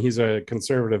like, and he's a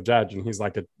conservative judge, and he's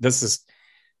like, this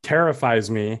terrifies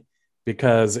me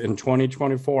because in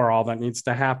 2024, all that needs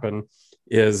to happen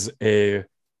is a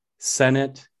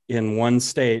Senate in one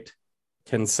state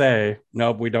can say,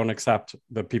 nope, we don't accept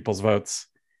the people's votes.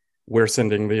 We're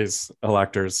sending these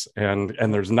electors, and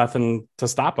there's nothing to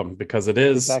stop them because it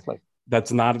is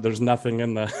there's nothing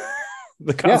in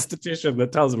the Constitution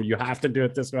that tells them you have to do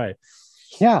it this way.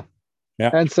 Yeah.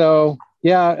 And so,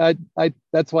 I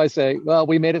that's why I say, well,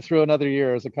 we made it through another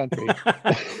year as a country.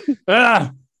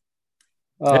 Man,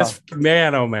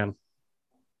 oh man.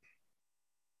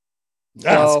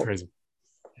 That's crazy.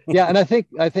 And I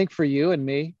think for you and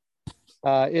me,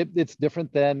 it's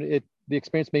different than the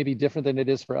experience may be different than it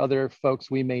is for other folks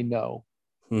we may know.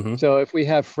 Mm-hmm. So if we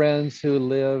have friends who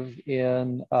live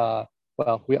in, I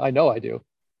know I do,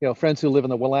 friends who live in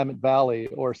the Willamette Valley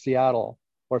or Seattle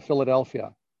or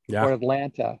Philadelphia or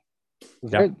Atlanta,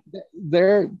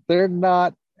 they're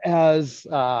not as,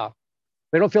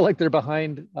 they don't feel like they're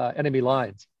behind enemy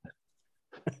lines.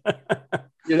 I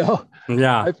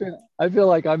feel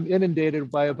like I'm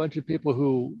inundated by a bunch of people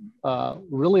who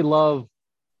really love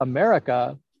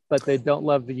America, but they don't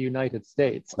love the United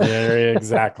States.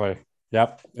 Exactly.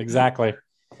 Yep, exactly.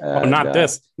 Not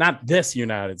this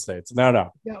United States.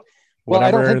 No. Yeah. Well,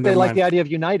 I don't think they like the idea of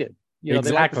united. They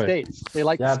like the states. They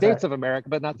like the states of America,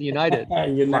 but not the united.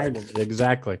 United,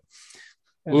 exactly.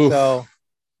 And so,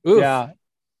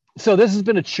 So this has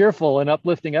been a cheerful and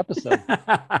uplifting episode.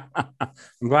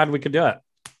 I'm glad we could do it.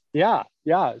 Yeah.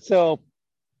 So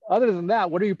other than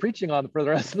that, what are you preaching on for the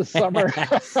rest of the summer?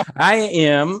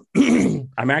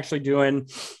 I'm actually doing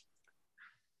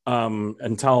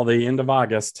until the end of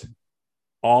August,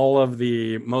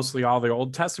 mostly all the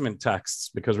Old Testament texts,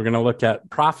 because we're going to look at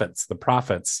the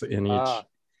prophets in each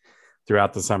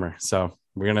throughout the summer. So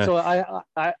we're going to. So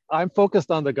I'm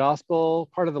focused on the gospel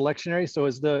part of the lectionary. So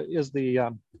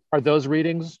are those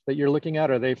readings that you're looking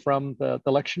at, are they from the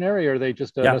lectionary, or are they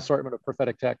just an assortment of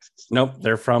prophetic texts? Nope,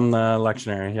 they're from the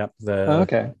lectionary. Yep.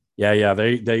 Okay. Yeah.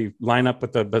 They line up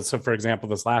with so for example,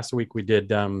 this last week we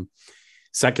did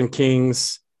 2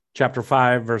 Kings chapter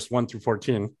 5, verse 1 through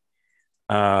 14,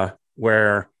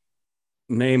 where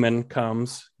Naaman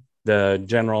comes, the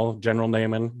general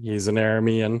Naaman. He's an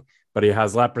Aramean, but he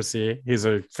has leprosy. He's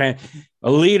a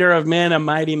leader of men, a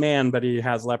mighty man, but he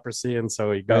has leprosy. And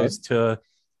so he goes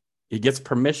he gets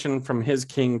permission from his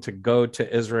king to go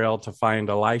to Israel to find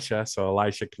Elisha so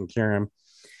Elisha can cure him.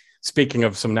 Speaking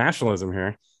of some nationalism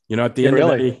here, at the end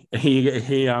of it,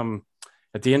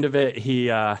 at the end of it,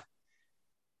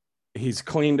 he's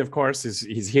cleaned, of course,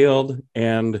 he's healed,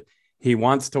 and he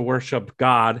wants to worship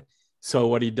God. So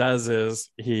what he does is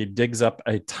he digs up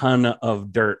a ton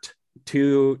of dirt,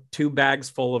 two bags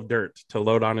full of dirt to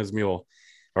load on his mule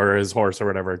or his horse or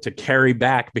whatever to carry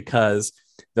back, because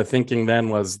the thinking then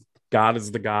was God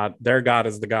is the God, their God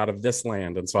is the God of this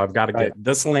land. And so I've got to get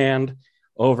this land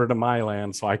over to my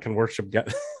land so I can worship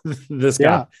this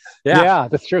God. Yeah,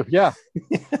 that's true. Yeah.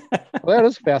 Well, that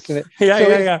is fascinating.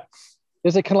 Yeah.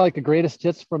 Is it kind of like the greatest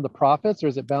hits from the prophets, or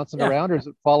is it bouncing around, or is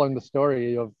it following the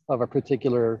story of a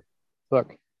particular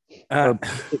book? Or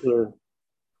particular...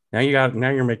 Now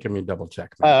you're making me double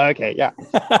check. Okay, yeah.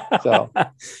 So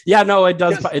no, it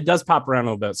does pop around a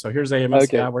little bit. So here's Amos.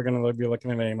 Okay. Yeah, we're gonna be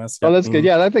looking at Amos. Yep. Oh, that's good.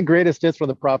 Yeah, I think greatest hits from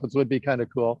the prophets would be kind of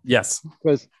cool. Yes,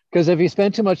 because if you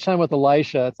spend too much time with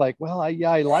Elisha, it's like, well,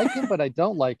 I like him, but I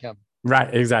don't like him.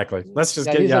 Right, exactly. Let's just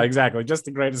exactly. Just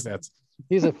the greatest hits.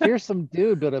 He's a fearsome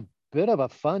dude, but a bit of a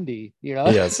fundy, He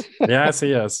is. Yes,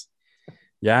 he is.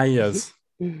 Yeah, he is.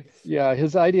 Yeah,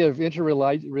 his idea of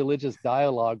interreligious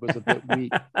dialogue was a bit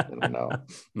weak. I don't know.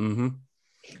 Mm-hmm.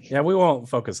 Yeah, we won't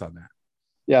focus on that.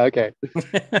 Yeah, okay.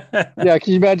 Yeah,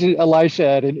 can you imagine Elisha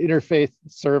at an interfaith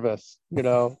service?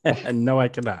 No, I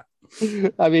cannot.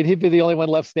 I mean, he'd be the only one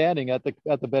left standing at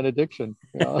the benediction.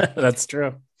 That's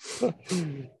true.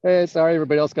 Hey, sorry,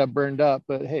 everybody else got burned up,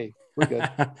 but hey, we're good.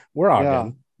 We're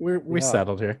all good. We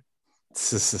settled here.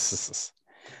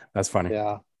 That's funny.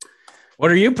 Yeah. What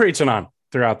are you preaching on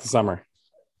throughout the summer?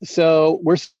 So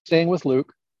we're staying with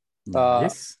Luke.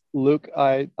 Nice. Luke,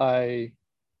 well,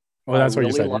 that's what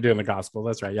you said. You're doing the gospel.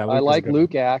 That's right. Yeah, Luke I like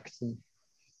Luke Acts,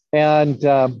 and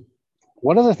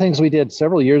one of the things we did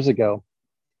several years ago,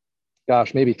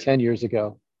 gosh, maybe 10 years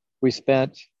ago, we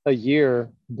spent a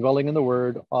year dwelling in the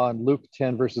Word on Luke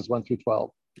 10 verses 1 through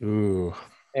 12. Ooh.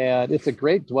 And it's a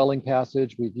great dwelling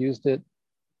passage. We've used it.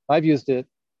 I've used it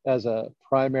as a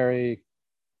primary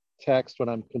text when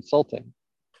I'm consulting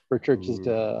for churches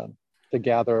to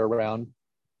gather around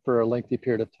for a lengthy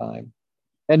period of time,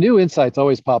 and new insights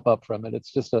always pop up from it.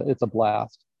 It's a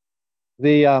blast.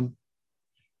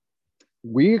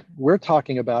 We're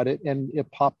talking about it, and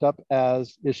it popped up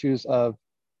as issues of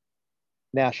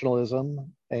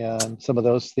nationalism and some of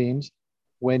those themes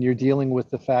when you're dealing with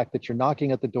the fact that you're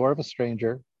knocking at the door of a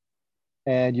stranger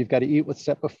and you've got to eat what's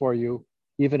set before you,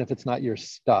 even if it's not your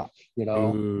stuff,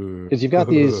 because you've got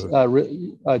these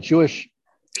Jewish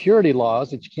purity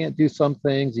laws that you can't do some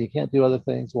things, you can't do other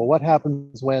things. Well, what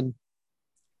happens when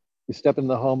you step in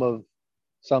the home of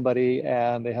somebody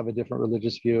and they have a different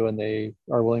religious view and they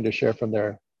are willing to share from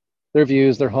their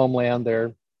views, their homeland,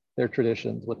 their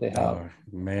traditions, what they have? Oh,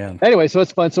 man. Anyway, so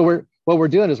it's fun. So what we're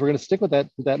doing is we're going to stick with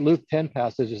that Luke 10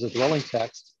 passage as a dwelling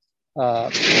text,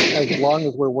 as long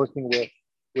as we're working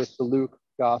with the Luke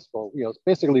gospel,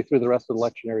 basically through the rest of the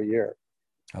lectionary year.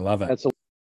 I love it. And so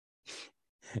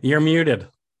you're muted.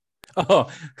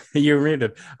 Oh, you're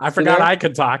muted. I forgot I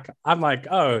could talk. I'm like,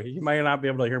 oh, you might not be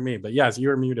able to hear me, but yes, you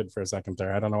were muted for a second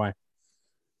there. I don't know why.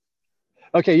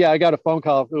 Okay, yeah, I got a phone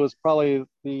call. It was probably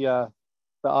the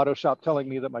auto shop telling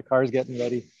me that my car is getting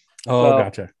ready. Oh,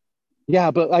 gotcha. Yeah,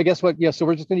 but I guess so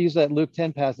we're just going to use that Luke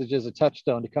 10 passage as a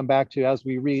touchstone to come back to as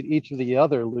we read each of the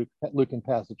other Lucan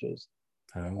passages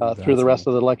through the rest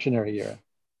of the lectionary year.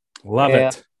 Love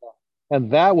it.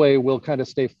 And that way we'll kind of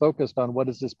stay focused on what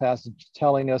is this passage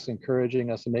telling us, encouraging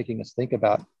us, and making us think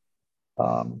about.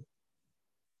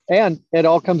 And it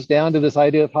all comes down to this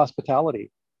idea of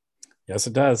hospitality. Yes,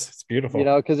 it does. It's beautiful.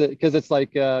 Because it's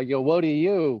like, woe to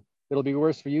you. It'll be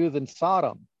worse for you than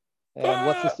Sodom. And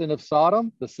what's the sin of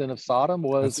Sodom? The sin of Sodom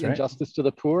was injustice to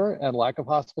the poor and lack of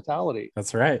hospitality.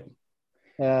 That's right.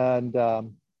 And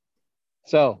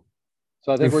so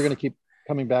I think we're going to keep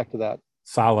coming back to that.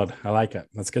 Solid. I like it.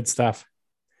 That's good stuff.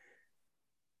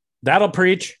 That'll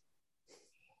preach.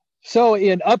 So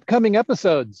in upcoming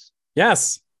episodes.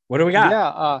 Yes. What do we got?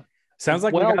 Yeah. Sounds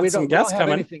like we got some guests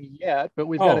coming. Anything yet, but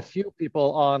we've got a few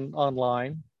people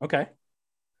online. Okay.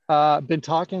 Been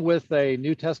talking with a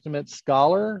New Testament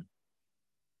scholar.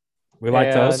 We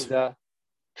like those.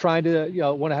 Trying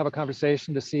to want to have a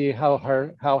conversation to see how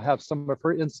have some of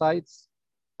her insights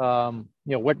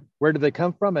where do they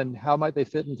come from and how might they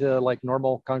fit into like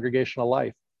normal congregational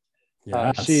life?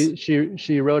 Yes.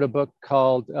 She wrote a book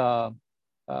called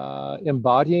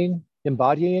Embodying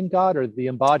God, or The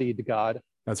Embodied God.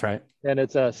 That's right. And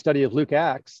it's a study of Luke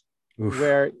Acts. Oof.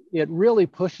 Where it really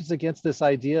pushes against this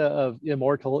idea of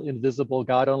immortal, invisible,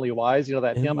 God only wise.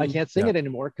 That hymn, I can't sing it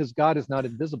anymore because God is not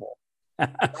invisible.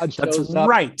 God shows up,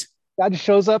 right. God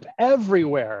shows up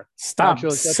everywhere. Stop God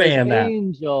shows saying up as that.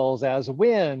 angels, as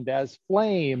wind, as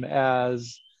flame,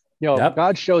 as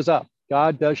God shows up.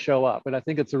 God does show up. And I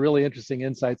think it's a really interesting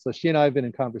insight. So she and I have been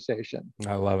in conversation.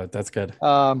 I love it. That's good.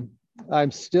 I'm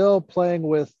still playing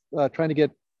with trying to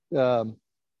get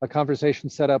a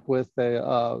conversation set up with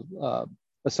a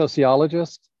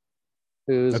sociologist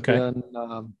who's been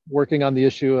working on the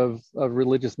issue of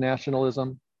religious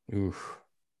nationalism. Oof.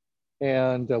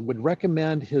 And would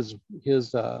recommend he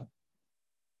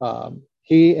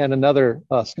and another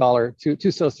scholar,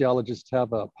 two sociologists,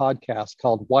 have a podcast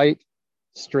called White,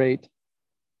 Straight,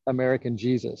 American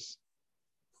Jesus.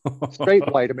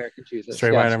 Straight White American Jesus.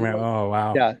 Straight White American. Oh,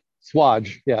 wow. Yeah.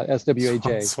 SWAJ. Yeah.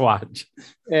 SWAJ. SWAJ.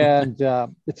 And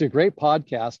it's a great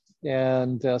podcast.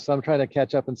 And so I'm trying to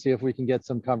catch up and see if we can get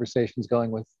some conversations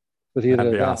going with either of them.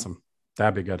 That'd be awesome.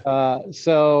 That'd be good.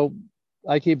 So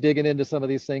I keep digging into some of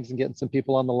these things and getting some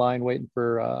people on the line, waiting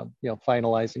for,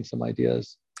 finalizing some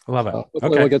ideas. I love it.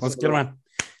 Okay, let's get on.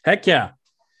 Heck yeah.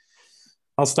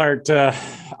 I'll start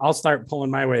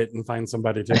pulling my weight and find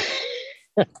somebody too.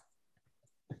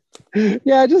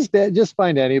 Yeah, just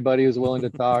find anybody who's willing to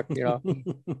talk,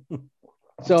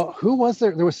 So who was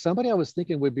there? There was somebody I was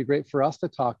thinking would be great for us to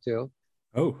talk to.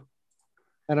 Oh.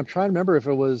 And I'm trying to remember if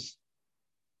it was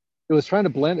trying to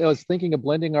blend. I was thinking of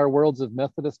blending our worlds of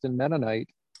Methodist and Mennonite.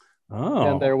 Oh.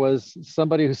 And there was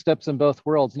somebody who steps in both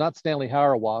worlds, not Stanley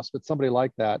Hauerwas, but somebody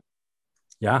like that.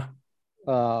 Yeah.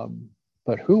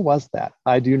 But who was that?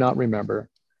 I do not remember.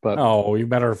 But you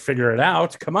better figure it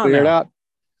out. Come on. Figure it out.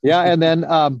 Yeah. And then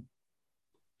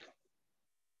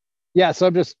so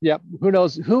I'm just, who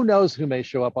knows who may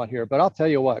show up on here, but I'll tell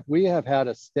you what, we have had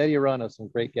a steady run of some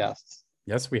great guests.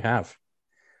 Yes, we have.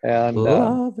 And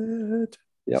love it.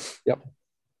 Yep.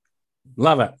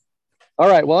 Love it. All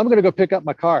right. Well, I'm going to go pick up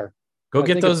my car. Go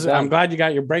get those. I'm glad you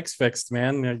got your brakes fixed,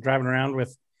 man. You're driving around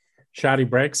with shoddy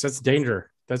brakes. That's danger.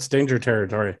 That's danger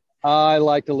territory. I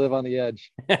like to live on the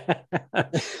edge.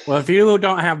 Well, if you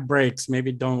don't have brakes,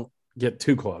 maybe don't get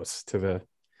too close to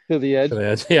the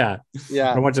edge. Yeah.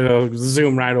 I don't want you to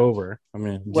zoom right over. I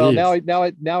mean, well,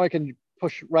 now I can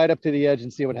push right up to the edge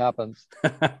and see what happens.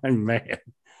 Man.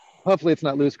 Hopefully it's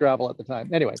not loose gravel at the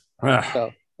time. Anyway.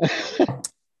 So.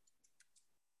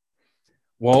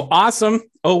 Well, awesome.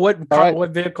 Oh,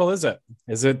 what vehicle is it?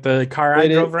 Is it the car I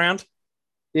drove around?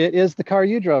 It is the car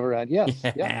you drove around. Yes.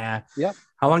 Yeah. Yep.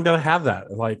 How long did I have that?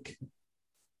 Like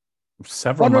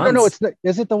several months? No.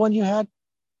 Is it the one you had?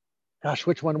 Gosh,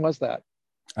 which one was that?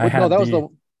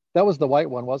 That was the white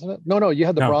one, wasn't it? No, you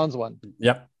had the bronze one.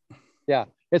 Yep. Yeah,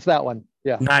 it's that one.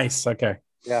 Yeah. Nice. Okay.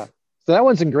 Yeah. So that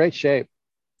one's in great shape.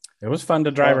 It was fun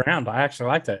to drive around. I actually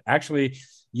liked it. Actually,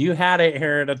 you had it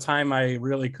here at a time I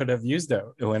really could have used it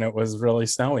when it was really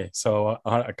snowy. So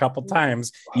a couple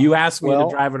times you asked me to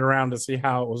drive it around to see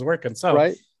how it was working.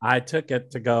 So I took it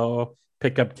to go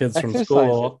pick up kids from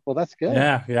school. Well, that's good.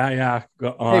 Yeah.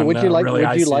 Go on, hey, would you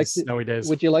like snowy days.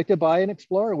 Would you like to buy an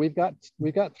Explorer? We've got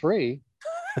 3.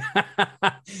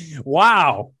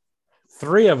 Wow.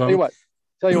 3 of them.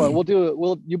 Tell you what, we'll do it.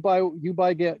 You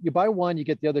buy one, you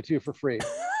get the other 2 for free.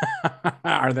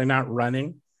 Are they not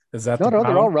running? Is that no,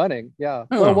 they're all running. Yeah.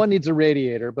 Oh. Well, one needs a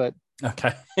radiator, but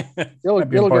okay. it'll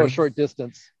go a short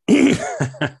distance.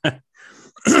 That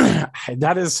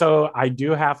is so. I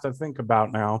do have to think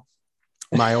about now.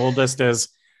 My oldest is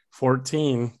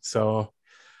 14, so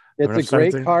it's a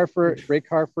great car for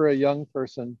a young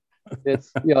person. It's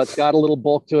it's got a little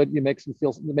bulk to it. It makes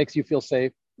you feel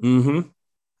safe. Mm-hmm.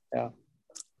 Yeah.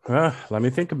 Let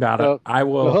me think about it. I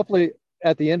will. So hopefully,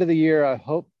 at the end of the year, I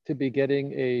hope to be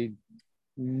getting a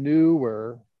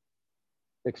newer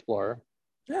Explorer.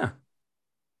 Yeah.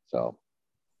 So,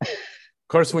 of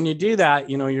course, when you do that,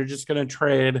 you're just going to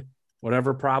trade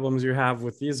whatever problems you have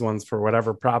with these ones for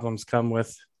whatever problems come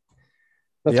with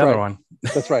other one.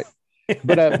 That's right.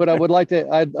 But I would like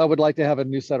to have a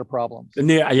new set of problems.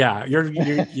 Yeah.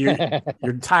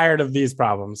 You're tired of these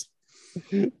problems.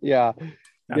 Yeah.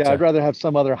 Gotcha. Yeah, I'd rather have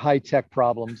some other high-tech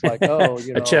problems like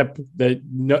a chip that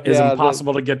is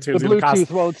impossible to get to. The Bluetooth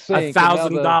won't sync.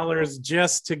 $1,000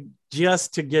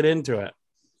 just to get into it.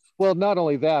 Well, not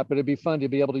only that, but it'd be fun to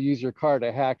be able to use your car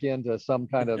to hack into some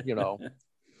kind of,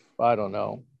 I don't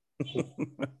know.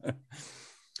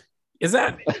 Is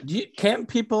that, can't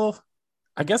people,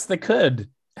 I guess they could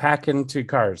hack into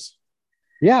cars.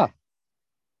 Yeah.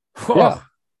 Whoa, Yeah.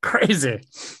 crazy.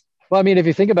 Well, I mean, if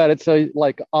you think about it, so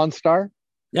like OnStar,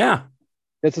 Yeah.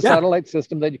 it's a Yeah. satellite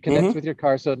system that you connect with your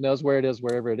car so it knows where it is,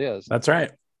 wherever it is. That's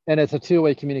right. And it's a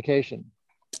two-way communication.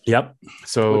 Yep.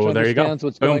 So which there you go. understands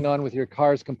what's going on with your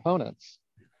car's components.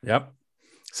 Yep.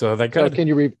 So they could. So can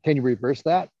you reverse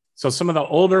that? So some of the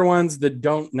older ones that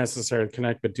don't necessarily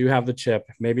connect, but do have the chip,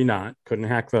 maybe not, couldn't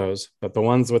hack those. But the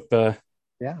ones with the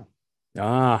yeah.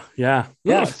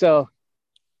 So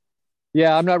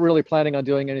yeah, I'm not really planning on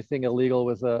doing anything illegal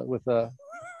with a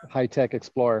high-tech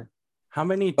Explorer. How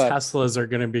many Teslas are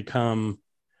going to become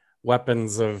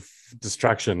weapons of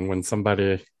destruction when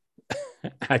somebody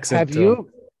hacks into them?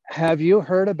 Have you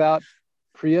heard about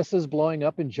Priuses blowing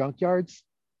up in junkyards?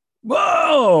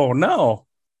 Whoa, no.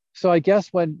 So I guess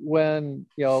when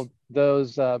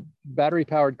those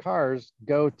battery-powered cars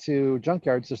go to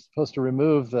junkyards, they're supposed to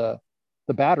remove the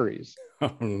batteries.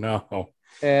 Oh no.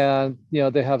 And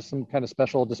they have some kind of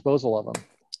special disposal of them.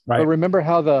 Right. But remember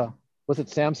how was it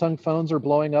Samsung phones are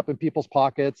blowing up in people's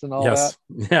pockets and all that?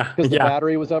 Yeah. Because the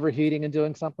battery was overheating and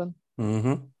doing something.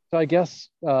 Mm-hmm. So I guess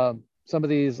some of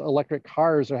these electric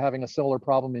cars are having a similar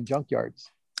problem in junkyards.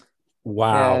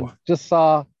 Wow.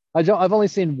 And I've only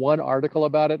seen one article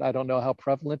about it. I don't know how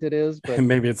prevalent it is, but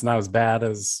maybe it's not as bad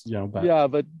as, but yeah,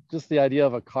 but just the idea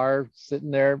of a car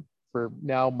sitting there for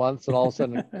now months and all of a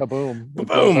sudden kaboom.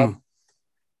 Boom.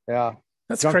 Yeah.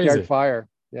 That's junkyard crazy. fire.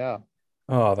 Yeah.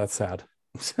 Oh, that's sad.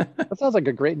 That sounds like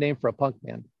a great name for a punk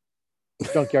band.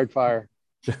 Junkyard Fire.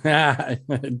 Yeah,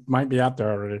 it might be out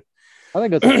there already. I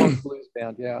think it's a punk blues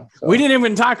band. Yeah. So. We didn't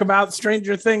even talk about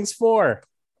Stranger Things 4.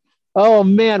 Oh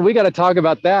man, we got to talk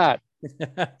about that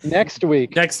next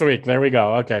week. Next week. There we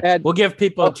go. Okay. And we'll give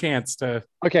people a chance to.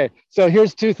 Okay. So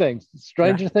here's two things.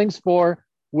 Stranger Things 4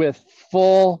 with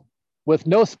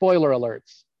no spoiler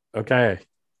alerts. Okay.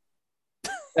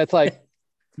 That's like,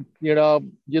 you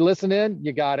listen in,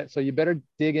 you got it. So you better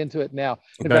dig into it now.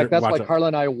 In fact, that's why Carla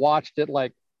and I watched it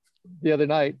like the other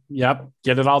night. Yep.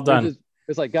 Get it all done.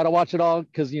 It's like, got to watch it all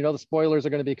because, the spoilers are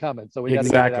going to be coming. So we got to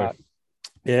get it out.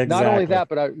 Exactly. Not only that,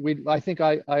 but I think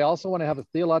I also want to have a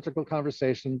theological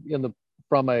conversation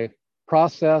from a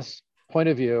process point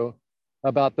of view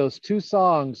about those two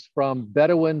songs from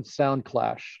Bedouin Sound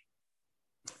Clash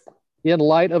in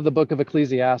light of the book of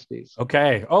Ecclesiastes.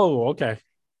 Okay. Oh, okay.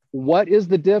 What is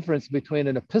the difference between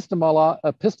an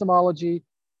epistemology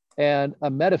and a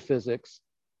metaphysics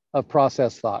of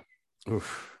process thought?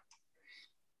 Oof.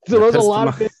 So those are a lot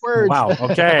of big words. Wow.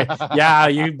 Okay. Yeah,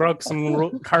 you broke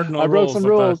some cardinal rules. I broke some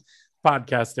rules.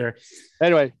 Podcast there.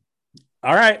 Anyway.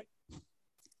 All right.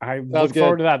 I look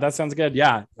forward to that. That sounds good.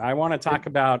 Yeah. I want to talk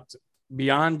about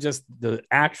beyond just the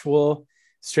actual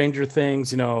Stranger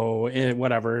Things,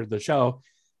 whatever, the show,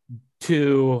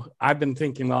 I've been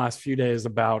thinking the last few days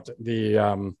about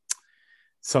the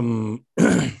some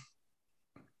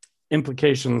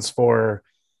implications for,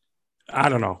 I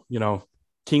don't know,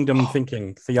 kingdom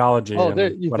thinking, theology. Oh,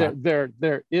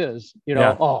 there is,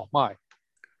 oh my.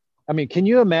 I mean, can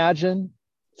you imagine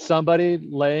somebody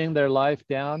laying their life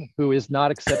down who is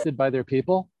not accepted by their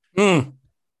people?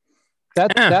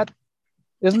 That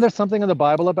isn't there something in the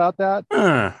Bible about that?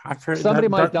 I've heard somebody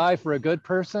might die for a good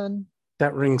person.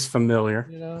 That rings familiar.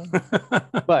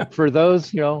 But for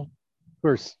those, who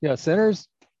are sinners,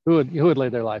 who would lay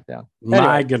their life down?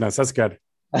 My goodness, that's good.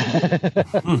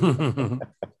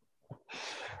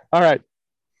 All right.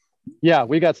 Yeah,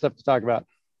 we got stuff to talk about.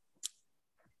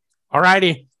 All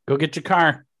righty. Go get your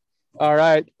car. All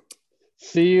right.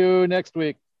 See you next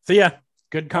week. See ya.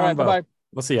 Good convo. Right, bye-bye.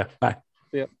 We'll see ya. Bye.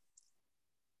 See ya.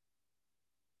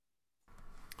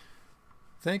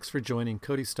 Thanks for joining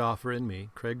Cody Stauffer and me,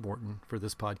 Craig Morton, for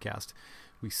this podcast.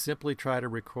 We simply try to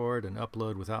record and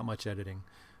upload without much editing.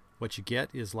 What you get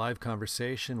is live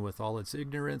conversation with all its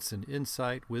ignorance and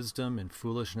insight, wisdom and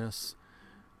foolishness,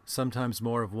 sometimes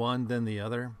more of one than the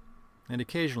other, and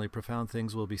occasionally profound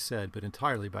things will be said, but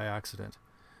entirely by accident.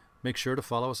 Make sure to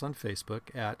follow us on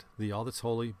Facebook at the All That's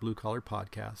Holy Blue Collar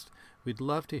Podcast. We'd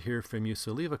love to hear from you,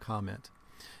 so leave a comment.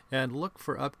 And look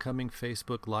for upcoming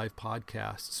Facebook Live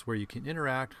podcasts where you can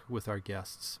interact with our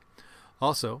guests.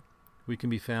 Also, we can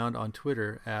be found on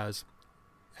Twitter as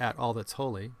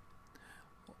 @AllThat'sHoly.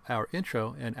 Our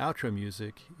intro and outro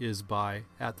music is by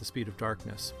At the Speed of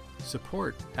Darkness.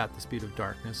 Support At the Speed of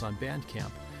Darkness on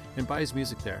Bandcamp and buy his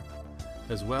music there,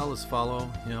 as well as follow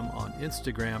him on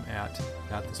Instagram at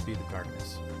the Speed of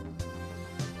Darkness.